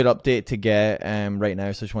least a good update to get right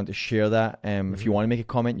now. So I just wanted to share that. If you want to make a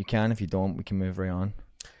comment, you can. If you don't, we can move right on.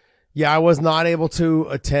 Yeah, I was not able to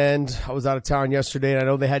attend. I was out of town yesterday, and I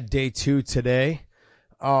know they had day 2 today.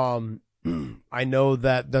 I know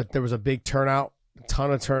that there was a big turnout. A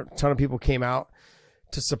ton of people came out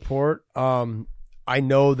to support. I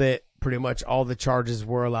know that pretty much all the charges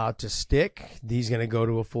were allowed to stick. He's going to go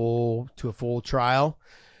to a full trial.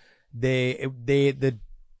 The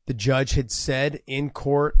judge had said in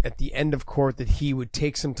court at the end of court that he would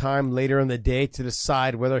take some time later in the day to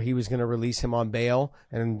decide whether he was going to release him on bail.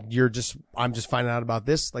 And I'm just finding out about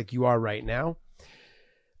this like you are right now.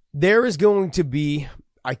 There is going to be,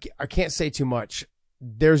 I can't say too much.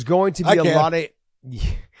 There's going to be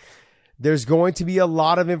there's going to be a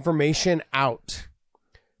lot of information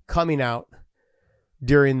coming out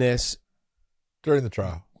during the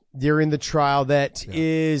trial that's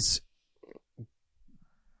going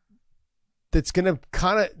to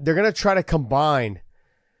they're going to try to combine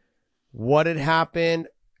what had happened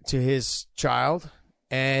to his child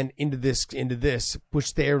and into this,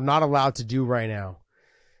 which they are not allowed to do right now.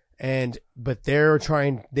 But they are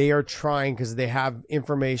trying because they have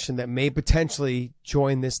information that may potentially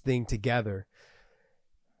join this thing together.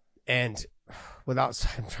 And I'm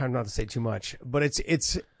trying not to say too much, but it's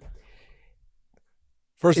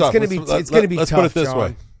going to be tough. Let's put it this John.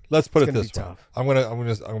 way. Let's put it this way. Tough. I'm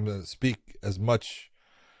gonna speak as much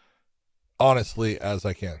honestly as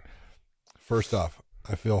I can. First off,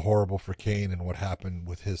 I feel horrible for Cain and what happened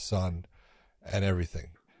with his son and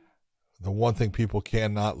everything. The one thing people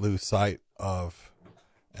cannot lose sight of,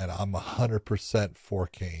 and I'm 100% for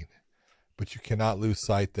Cain, but you cannot lose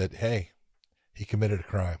sight that, hey, he committed a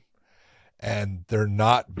crime. And they're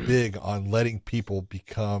not big on letting people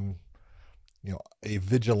become, a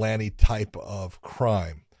vigilante type of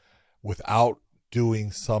crime without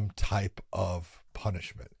doing some type of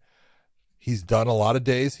punishment. He's done a lot of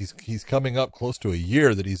days. He's coming up close to a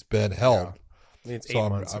year that he's been held. Yeah. It's 8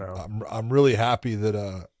 months now. I'm really happy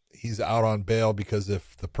that he's out on bail, because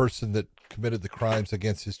if the person that committed the crimes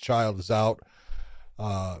against his child is out,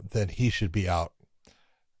 then he should be out.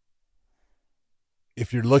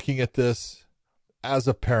 If you're looking at this as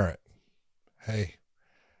a parent, hey,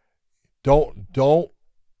 don't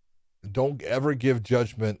ever give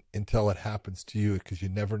judgment until it happens to you, because you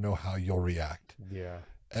never know how you'll react. Yeah.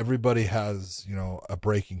 Everybody has, a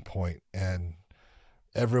breaking point, and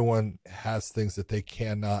everyone has things that they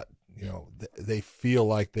cannot, they feel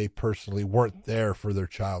like they personally weren't there for their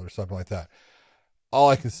child or something like that. All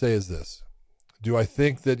I can say is this. Do I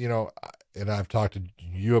think that, and I've talked to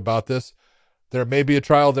you about this, there may be a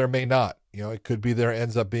trial, there may not. It could be there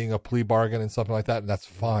ends up being a plea bargain and something like that, and that's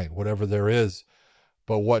fine, whatever there is.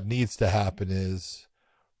 But what needs to happen is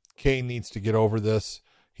Cain needs to get over this.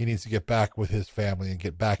 He needs to get back with his family and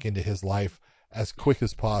get back into his life as quick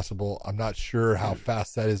as possible. I'm not sure how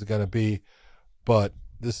fast that is going to be, but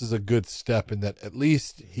this is a good step in that at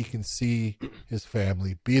least he can see his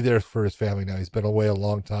family, be there for his family now. He's been away a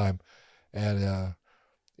long time. And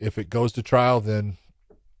if it goes to trial, then,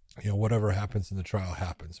 whatever happens in the trial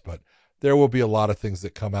happens. But there will be a lot of things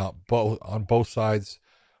that come out on both sides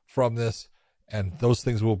from this, and those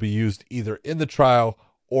things will be used either in the trial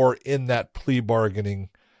or in that plea bargaining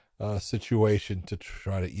situation to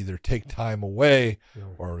try to either take time away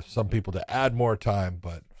or some people to add more time.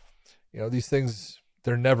 But these things,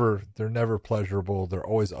 they're never pleasurable. They're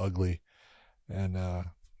always ugly. And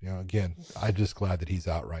again, I'm just glad that he's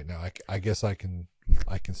out right now. I guess I can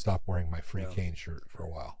stop wearing my Free Cain shirt for a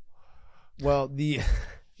while. Well, you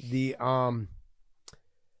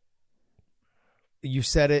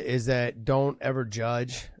said it, is that don't ever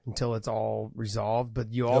judge until it's all resolved,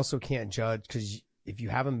 but you also can't judge, because if you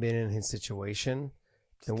haven't been in his situation,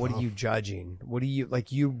 then what are you judging? What do you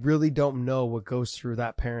like? You really don't know what goes through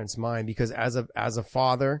that parent's mind, because as a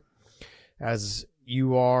father, as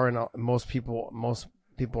you are, and most people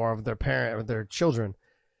are with their parent, with their children,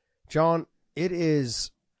 John,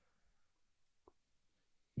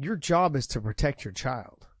 your job is to protect your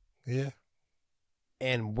child. Yeah.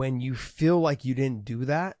 And when you feel like you didn't do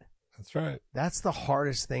that, that's right. That's the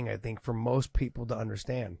hardest thing, I think, for most people to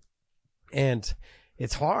understand. And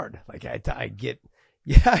it's hard. Like I get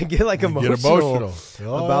like emotional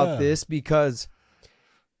about this, because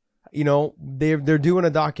they're doing a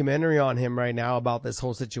documentary on him right now about this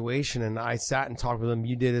whole situation, and I sat and talked with him.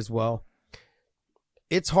 You did as well.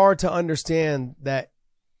 It's hard to understand that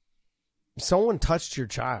someone touched your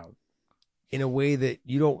child in a way that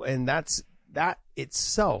you don't, and that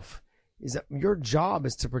itself is that your job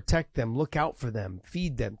is to protect them, look out for them,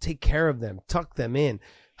 feed them, take care of them, tuck them in,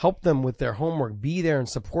 help them with their homework, be there and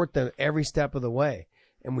support them every step of the way.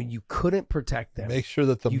 And when you couldn't protect them, make sure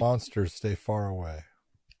that the monsters stay far away.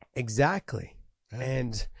 Exactly. Yeah.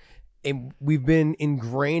 And we've been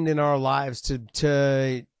ingrained in our lives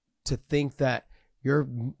to think that your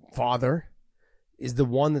father is the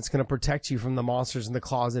one that's going to protect you from the monsters in the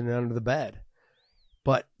closet and under the bed.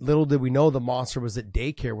 But little did we know the monster was at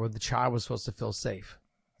daycare where the child was supposed to feel safe.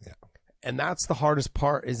 Yeah. And that's the hardest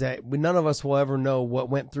part, is that none of us will ever know what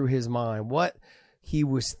went through his mind, what he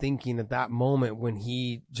was thinking at that moment when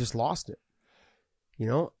he just lost it. You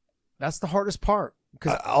know, that's the hardest part.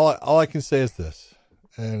 All I can say is this,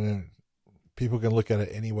 and people can look at it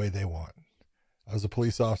any way they want. I was a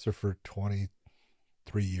police officer for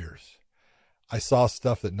 23 years. I saw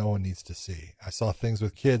stuff that no one needs to see. I saw things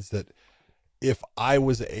with kids that if I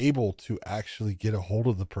was able to actually get a hold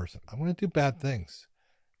of the person, I'm going to do bad things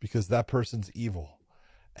because that person's evil.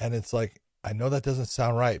 And it's like, I know that doesn't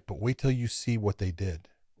sound right, but wait till you see what they did.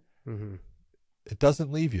 Mm-hmm. It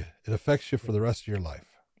doesn't leave you. It affects you for the rest of your life.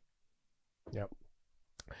 Yep.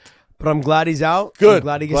 But I'm glad he's out. Good. I'm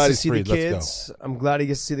glad he gets to see freed. the kids. I'm glad he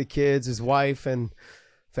gets to see the kids, his wife and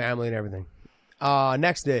family and everything.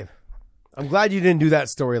 Next, Dave. I'm glad you didn't do that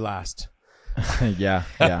story last. yeah.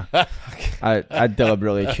 I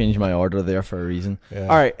deliberately changed my order there for a reason. Yeah.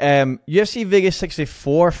 All right. UFC Vegas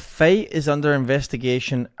 64 fight is under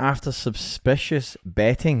investigation after suspicious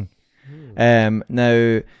betting.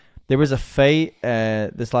 Now, there was a fight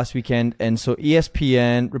this last weekend, and so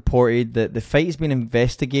ESPN reported that the fight has been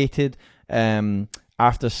investigated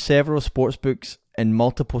after several sportsbooks in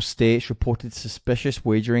multiple states reported suspicious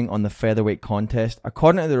wagering on the featherweight contest.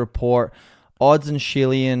 According to the report, Odds and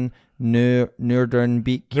Shalian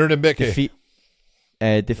Nurdenbeek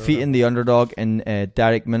defeating the underdog in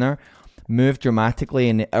Derek Minner moved dramatically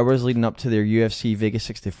in the hours leading up to their UFC Vegas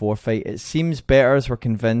 64 fight. It seems bettors were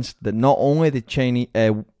convinced that not only the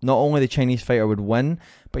Chinese fighter would win,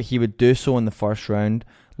 but he would do so in the first round.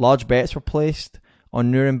 Large bets were placed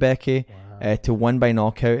on Nurdenbeek to win by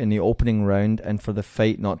knockout in the opening round and for the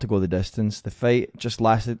fight not to go the distance. The fight just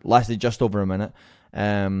lasted just over a minute,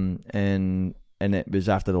 and it was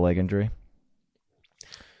after the leg injury.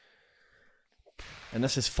 And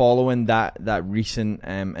this is following that recent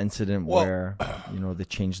incident where they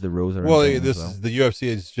changed the rules around. Well, the UFC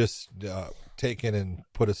has just taken and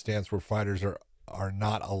put a stance where fighters are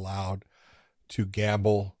not allowed to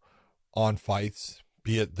gamble on fights,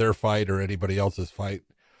 be it their fight or anybody else's fight.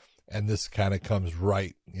 And this kind of comes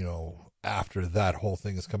right, after that whole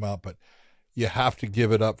thing has come out. But you have to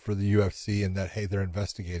give it up for the UFC and that, hey, they're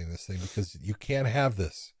investigating this thing because you can't have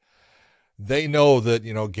this. They know that,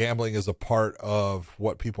 gambling is a part of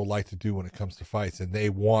what people like to do when it comes to fights. And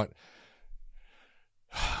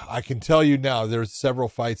I can tell you now, there's several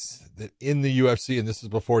fights that in the UFC, and this is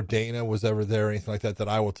before Dana was ever there or anything like that, that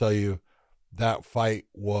I will tell you that fight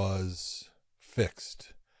was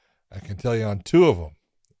fixed. I can tell you on 2 of them,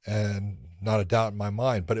 and not a doubt in my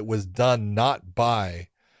mind, but it was done not by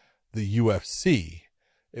the UFC.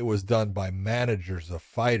 It was done by managers of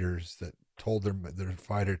fighters that told their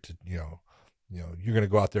fighter to, you're going to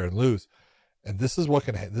go out there and lose. And this is what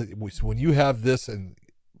can happen. When you have this and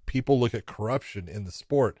people look at corruption in the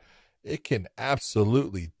sport, it can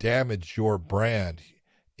absolutely damage your brand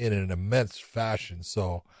in an immense fashion.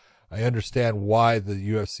 So I understand why the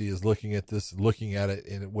UFC is looking at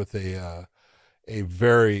it with a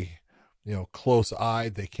very, close eye.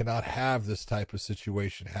 They cannot have this type of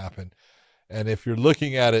situation happen. And if you're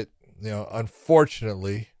looking at it,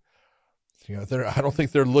 unfortunately, I don't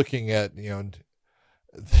think they're looking at,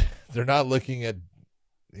 they're not looking at,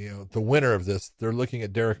 the winner of this. They're looking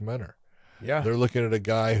at Derek Minner. Yeah. They're looking at a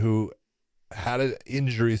guy who had an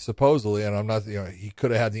injury supposedly, and I'm not, he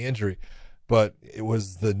could have had the injury, but it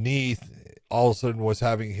was the knee. All of a sudden was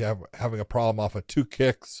having a problem off of 2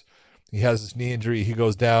 kicks. He has this knee injury. He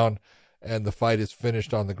goes down, and the fight is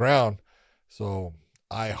finished on the ground. So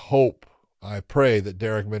I pray that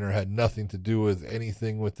Derek Minner had nothing to do with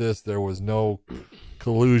anything with this. There was no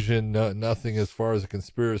collusion, nothing as far as a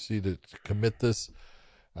conspiracy to commit this.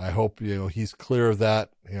 I hope, he's clear of that,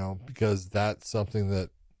 because that's something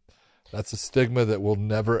that's a stigma that will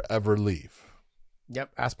never, ever leave.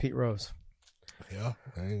 Yep. Ask Pete Rose. Yeah,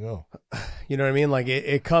 there you go. You know what I mean? Like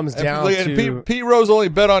it comes down to Pete Rose only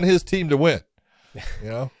bet on his team to win.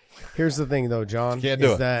 Here's the thing, though, John. Can't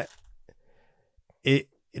do it. That it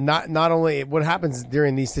not only what happens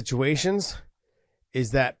during these situations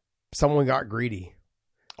is that someone got greedy.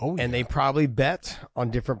 Oh, and they probably bet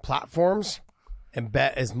on different platforms and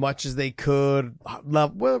bet as much as they could,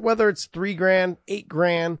 whether it's $3,000,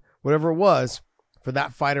 $8,000, whatever it was, for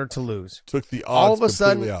that fighter to lose. Took the odds all of a completely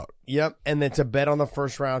sudden out. Yep, and then to bet on the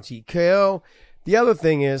first round TKO. The other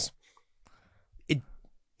thing is,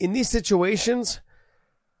 in these situations,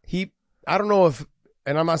 I don't know if,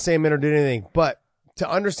 and I'm not saying Minner did anything, but to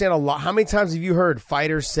understand a lot, how many times have you heard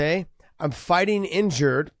fighters say, "I'm fighting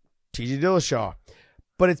injured," TJ Dillashaw,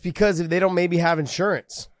 but it's because they don't maybe have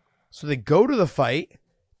insurance. So they go to the fight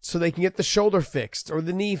so they can get the shoulder fixed or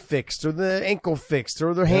the knee fixed or the ankle fixed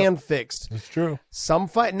or their hand fixed. That's true. Some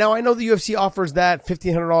fight. Now, I know the UFC offers that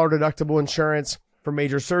 $1,500 deductible insurance for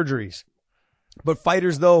major surgeries. But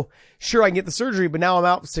fighters, though, sure, I can get the surgery, but now I'm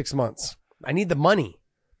out for 6 months. I need the money.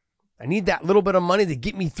 I need that little bit of money to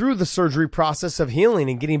get me through the surgery process of healing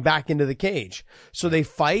and getting back into the cage. So they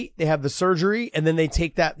fight, they have the surgery, and then they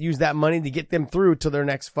use that money to get them through to their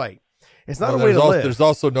next fight. It's not a way to live. There's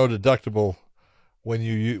also no deductible when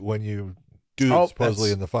you do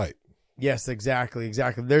supposedly in the fight. Yes, exactly.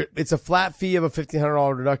 It's a flat fee of a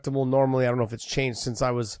 $1,500 deductible. Normally, I don't know if it's changed since I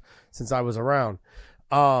was around.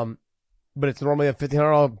 But it's normally a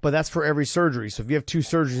 $1,500, but that's for every surgery. So if you have 2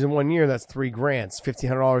 surgeries in 1 year, that's $3,000,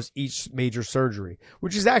 $1,500 each major surgery,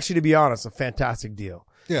 which is actually, to be honest, a fantastic deal.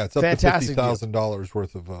 Yeah, it's up to $50,000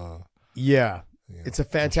 worth of. It's a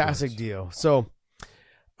fantastic deal. So,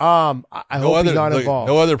 I hope he's not involved.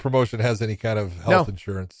 No other promotion has any kind of health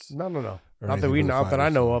insurance. No. Not that I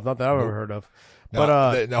know of. Not that I've ever heard of.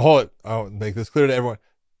 Now hold it. I'll make this clear to everyone.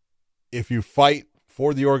 If you fight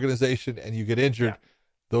for the organization and you get injured. Yeah.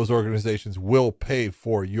 Those organizations will pay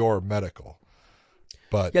for your medical,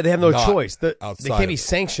 but they have no choice. They can't be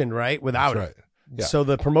sanctioned, right, without it. Yeah. So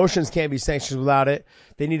the promotions can't be sanctioned without it.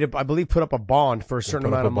 They need to, I believe, put up a bond for a certain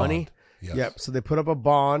amount of money. Yes. Yep. So they put up a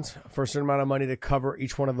bond for a certain amount of money to cover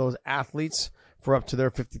each one of those athletes for up to their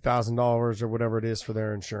 $50,000 or whatever it is for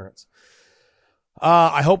their insurance.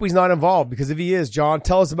 I hope he's not involved, because if he is, John,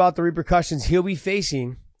 tell us about the repercussions he'll be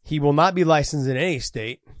facing. He will not be licensed in any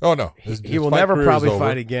state. Oh, no. He will never probably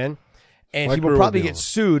fight again. And he will probably get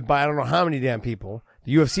sued by I don't know how many damn people.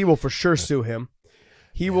 The UFC will for sure sue him.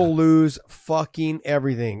 He will lose fucking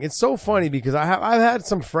everything. It's so funny because I've had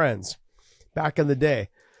some friends back in the day,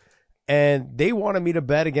 and they wanted me to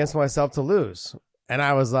bet against myself to lose. And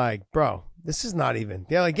I was like, bro, this is not even.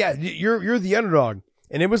 They're like, yeah, you're the underdog.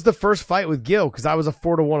 And it was the first fight with Gil because I was a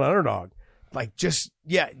 4-1 underdog. Like, just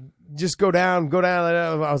go down.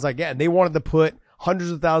 I was like, yeah. They wanted to put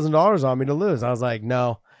hundreds of $1,000s on me to lose. I was like,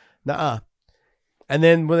 no, nuh-uh. And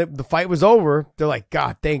then when the fight was over, they're like,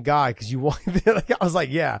 God, thank God, because you won. I was like,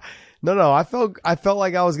 yeah, no. I felt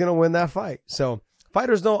like I was gonna win that fight. So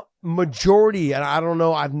fighters don't majority, and I don't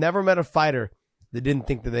know. I've never met a fighter that didn't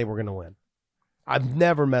think that they were gonna win. I've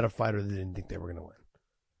never met a fighter that didn't think they were gonna win.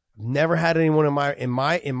 I've never had anyone in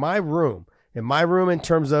my room in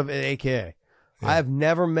terms of an AKA. Yeah. I have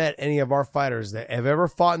never met any of our fighters that have ever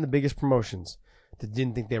fought in the biggest promotions that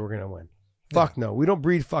didn't think they were going to win. Yeah. Fuck no. We don't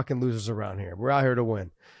breed fucking losers around here. We're out here to win.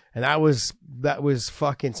 And that was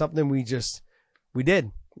fucking something we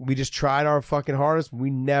did. We just tried our fucking hardest. We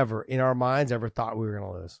never in our minds ever thought we were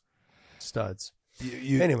going to lose. Studs.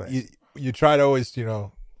 Anyway, you try to always,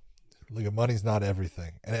 look, money's not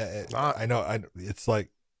everything. And I know it's like,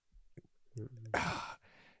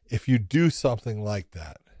 if you do something like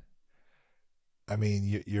that, I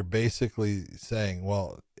mean, you're basically saying,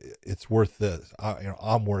 well, it's worth this.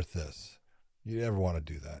 I'm worth this. You never want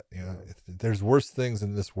to do that. There's worse things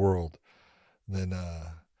in this world than,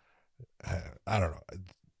 I don't know.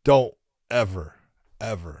 Don't ever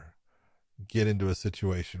get into a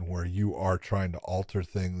situation where you are trying to alter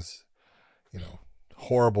things,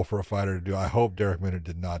 horrible for a fighter to do. I hope Derek Minner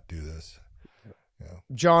did not do this.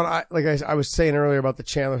 John, I was saying earlier about the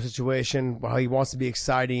Chandler situation, how he wants to be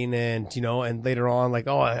exciting, and and later on,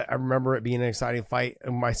 I remember it being an exciting fight.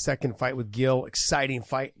 And my second fight with Gil, exciting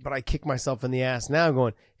fight, but I kicked myself in the ass. Now I'm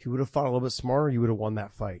going, if you would have fought a little bit smarter, you would have won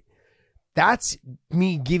that fight. That's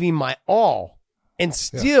me giving my all and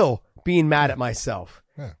still being mad at myself.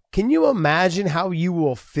 Yeah. Can you imagine how you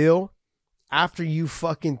will feel after you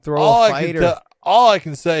fucking throw a fight? All I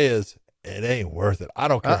can say is, it ain't worth it. I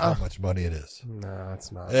don't care how much money it is. No,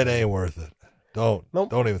 it's not. It ain't worth it. Don't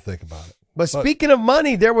even think about it. But speaking of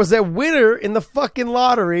money, there was a winner in the fucking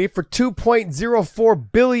lottery for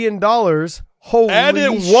 $2.04 billion. Holy And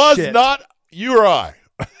it was shit. not you or I.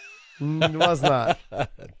 It was not.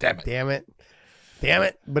 Damn it.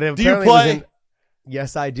 But do you play?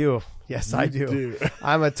 Yes, I do. Yes, I do.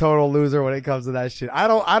 I'm a total loser when it comes to that shit. I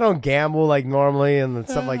don't gamble like normally and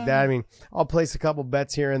stuff like that. I mean, I'll place a couple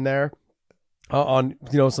bets here and there on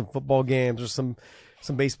some football games or some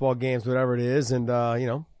baseball games, whatever it is, and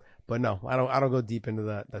but no, I don't go deep into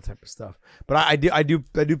that type of stuff. But I do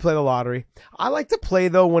play the lottery. I like to play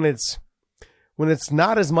though when it's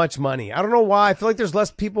not as much money. I don't know why. I feel like there's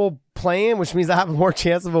less people playing, which means I have more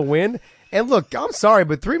chance of a win. And look, I'm sorry,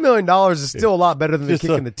 but $3 million is still a lot better than the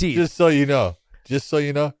kick in the teeth. Just so you know,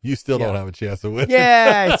 you still don't have a chance of winning.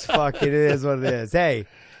 Yeah, it is what it is. Hey,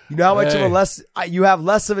 you know how much of you have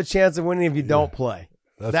less of a chance of winning if you don't play.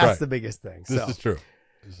 That's right. The biggest thing. This is true.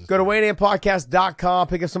 Go to WeighingInPodcast.com.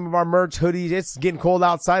 Pick up some of our merch, hoodies. It's getting cold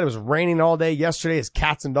outside. It was raining all day yesterday. It's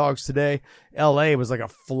cats and dogs today. L.A. was like a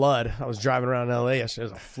flood. I was driving around L.A. yesterday.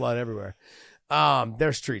 There's a flood everywhere.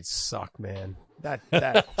 Their streets suck, man.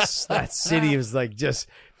 That city is like just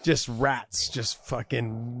rats, just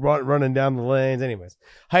fucking running down the lanes. Anyways,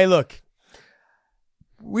 hey, look,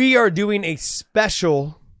 we are doing a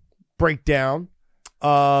special breakdown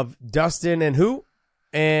of Dustin and who?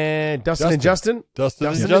 And Dustin and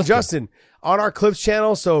Justin on our Clips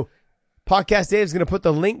channel. So Podcast Dave is going to put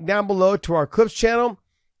the link down below to our Clips channel,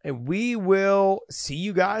 and we will see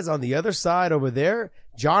you guys on the other side over there.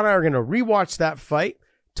 John and I are going to rewatch that fight,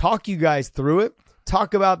 talk you guys through it,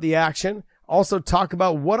 talk about the action, also talk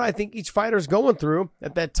about what I think each fighter is going through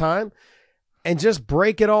at that time, and just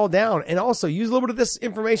break it all down. And also use a little bit of this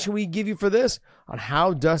information we give you for this on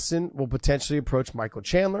how Dustin will potentially approach Michael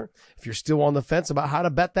Chandler if you're still on the fence about how to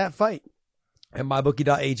bet that fight at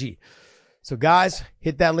mybookie.ag. So guys,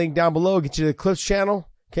 hit that link down below, get you to the Clips channel.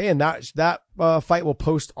 Okay, and that fight will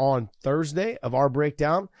post on Thursday of our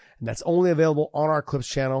breakdown, and that's only available on our Clips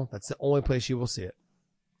channel. That's the only place you will see it.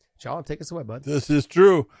 John, take us away, bud. This is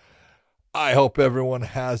true. I hope everyone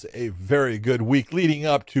has a very good week leading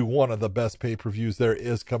up to one of the best pay-per-views there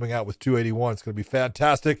is coming out with 281. It's going to be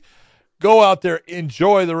fantastic. Go out there,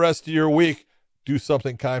 enjoy the rest of your week. Do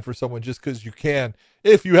something kind for someone just because you can.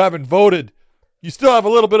 If you haven't voted, you still have a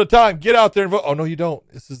little bit of time. Get out there and vote. Oh, no, you don't.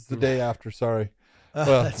 This is the day after. Sorry.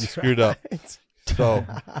 Well, you screwed up. So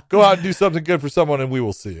go out and do something good for someone, and we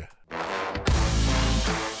will see you.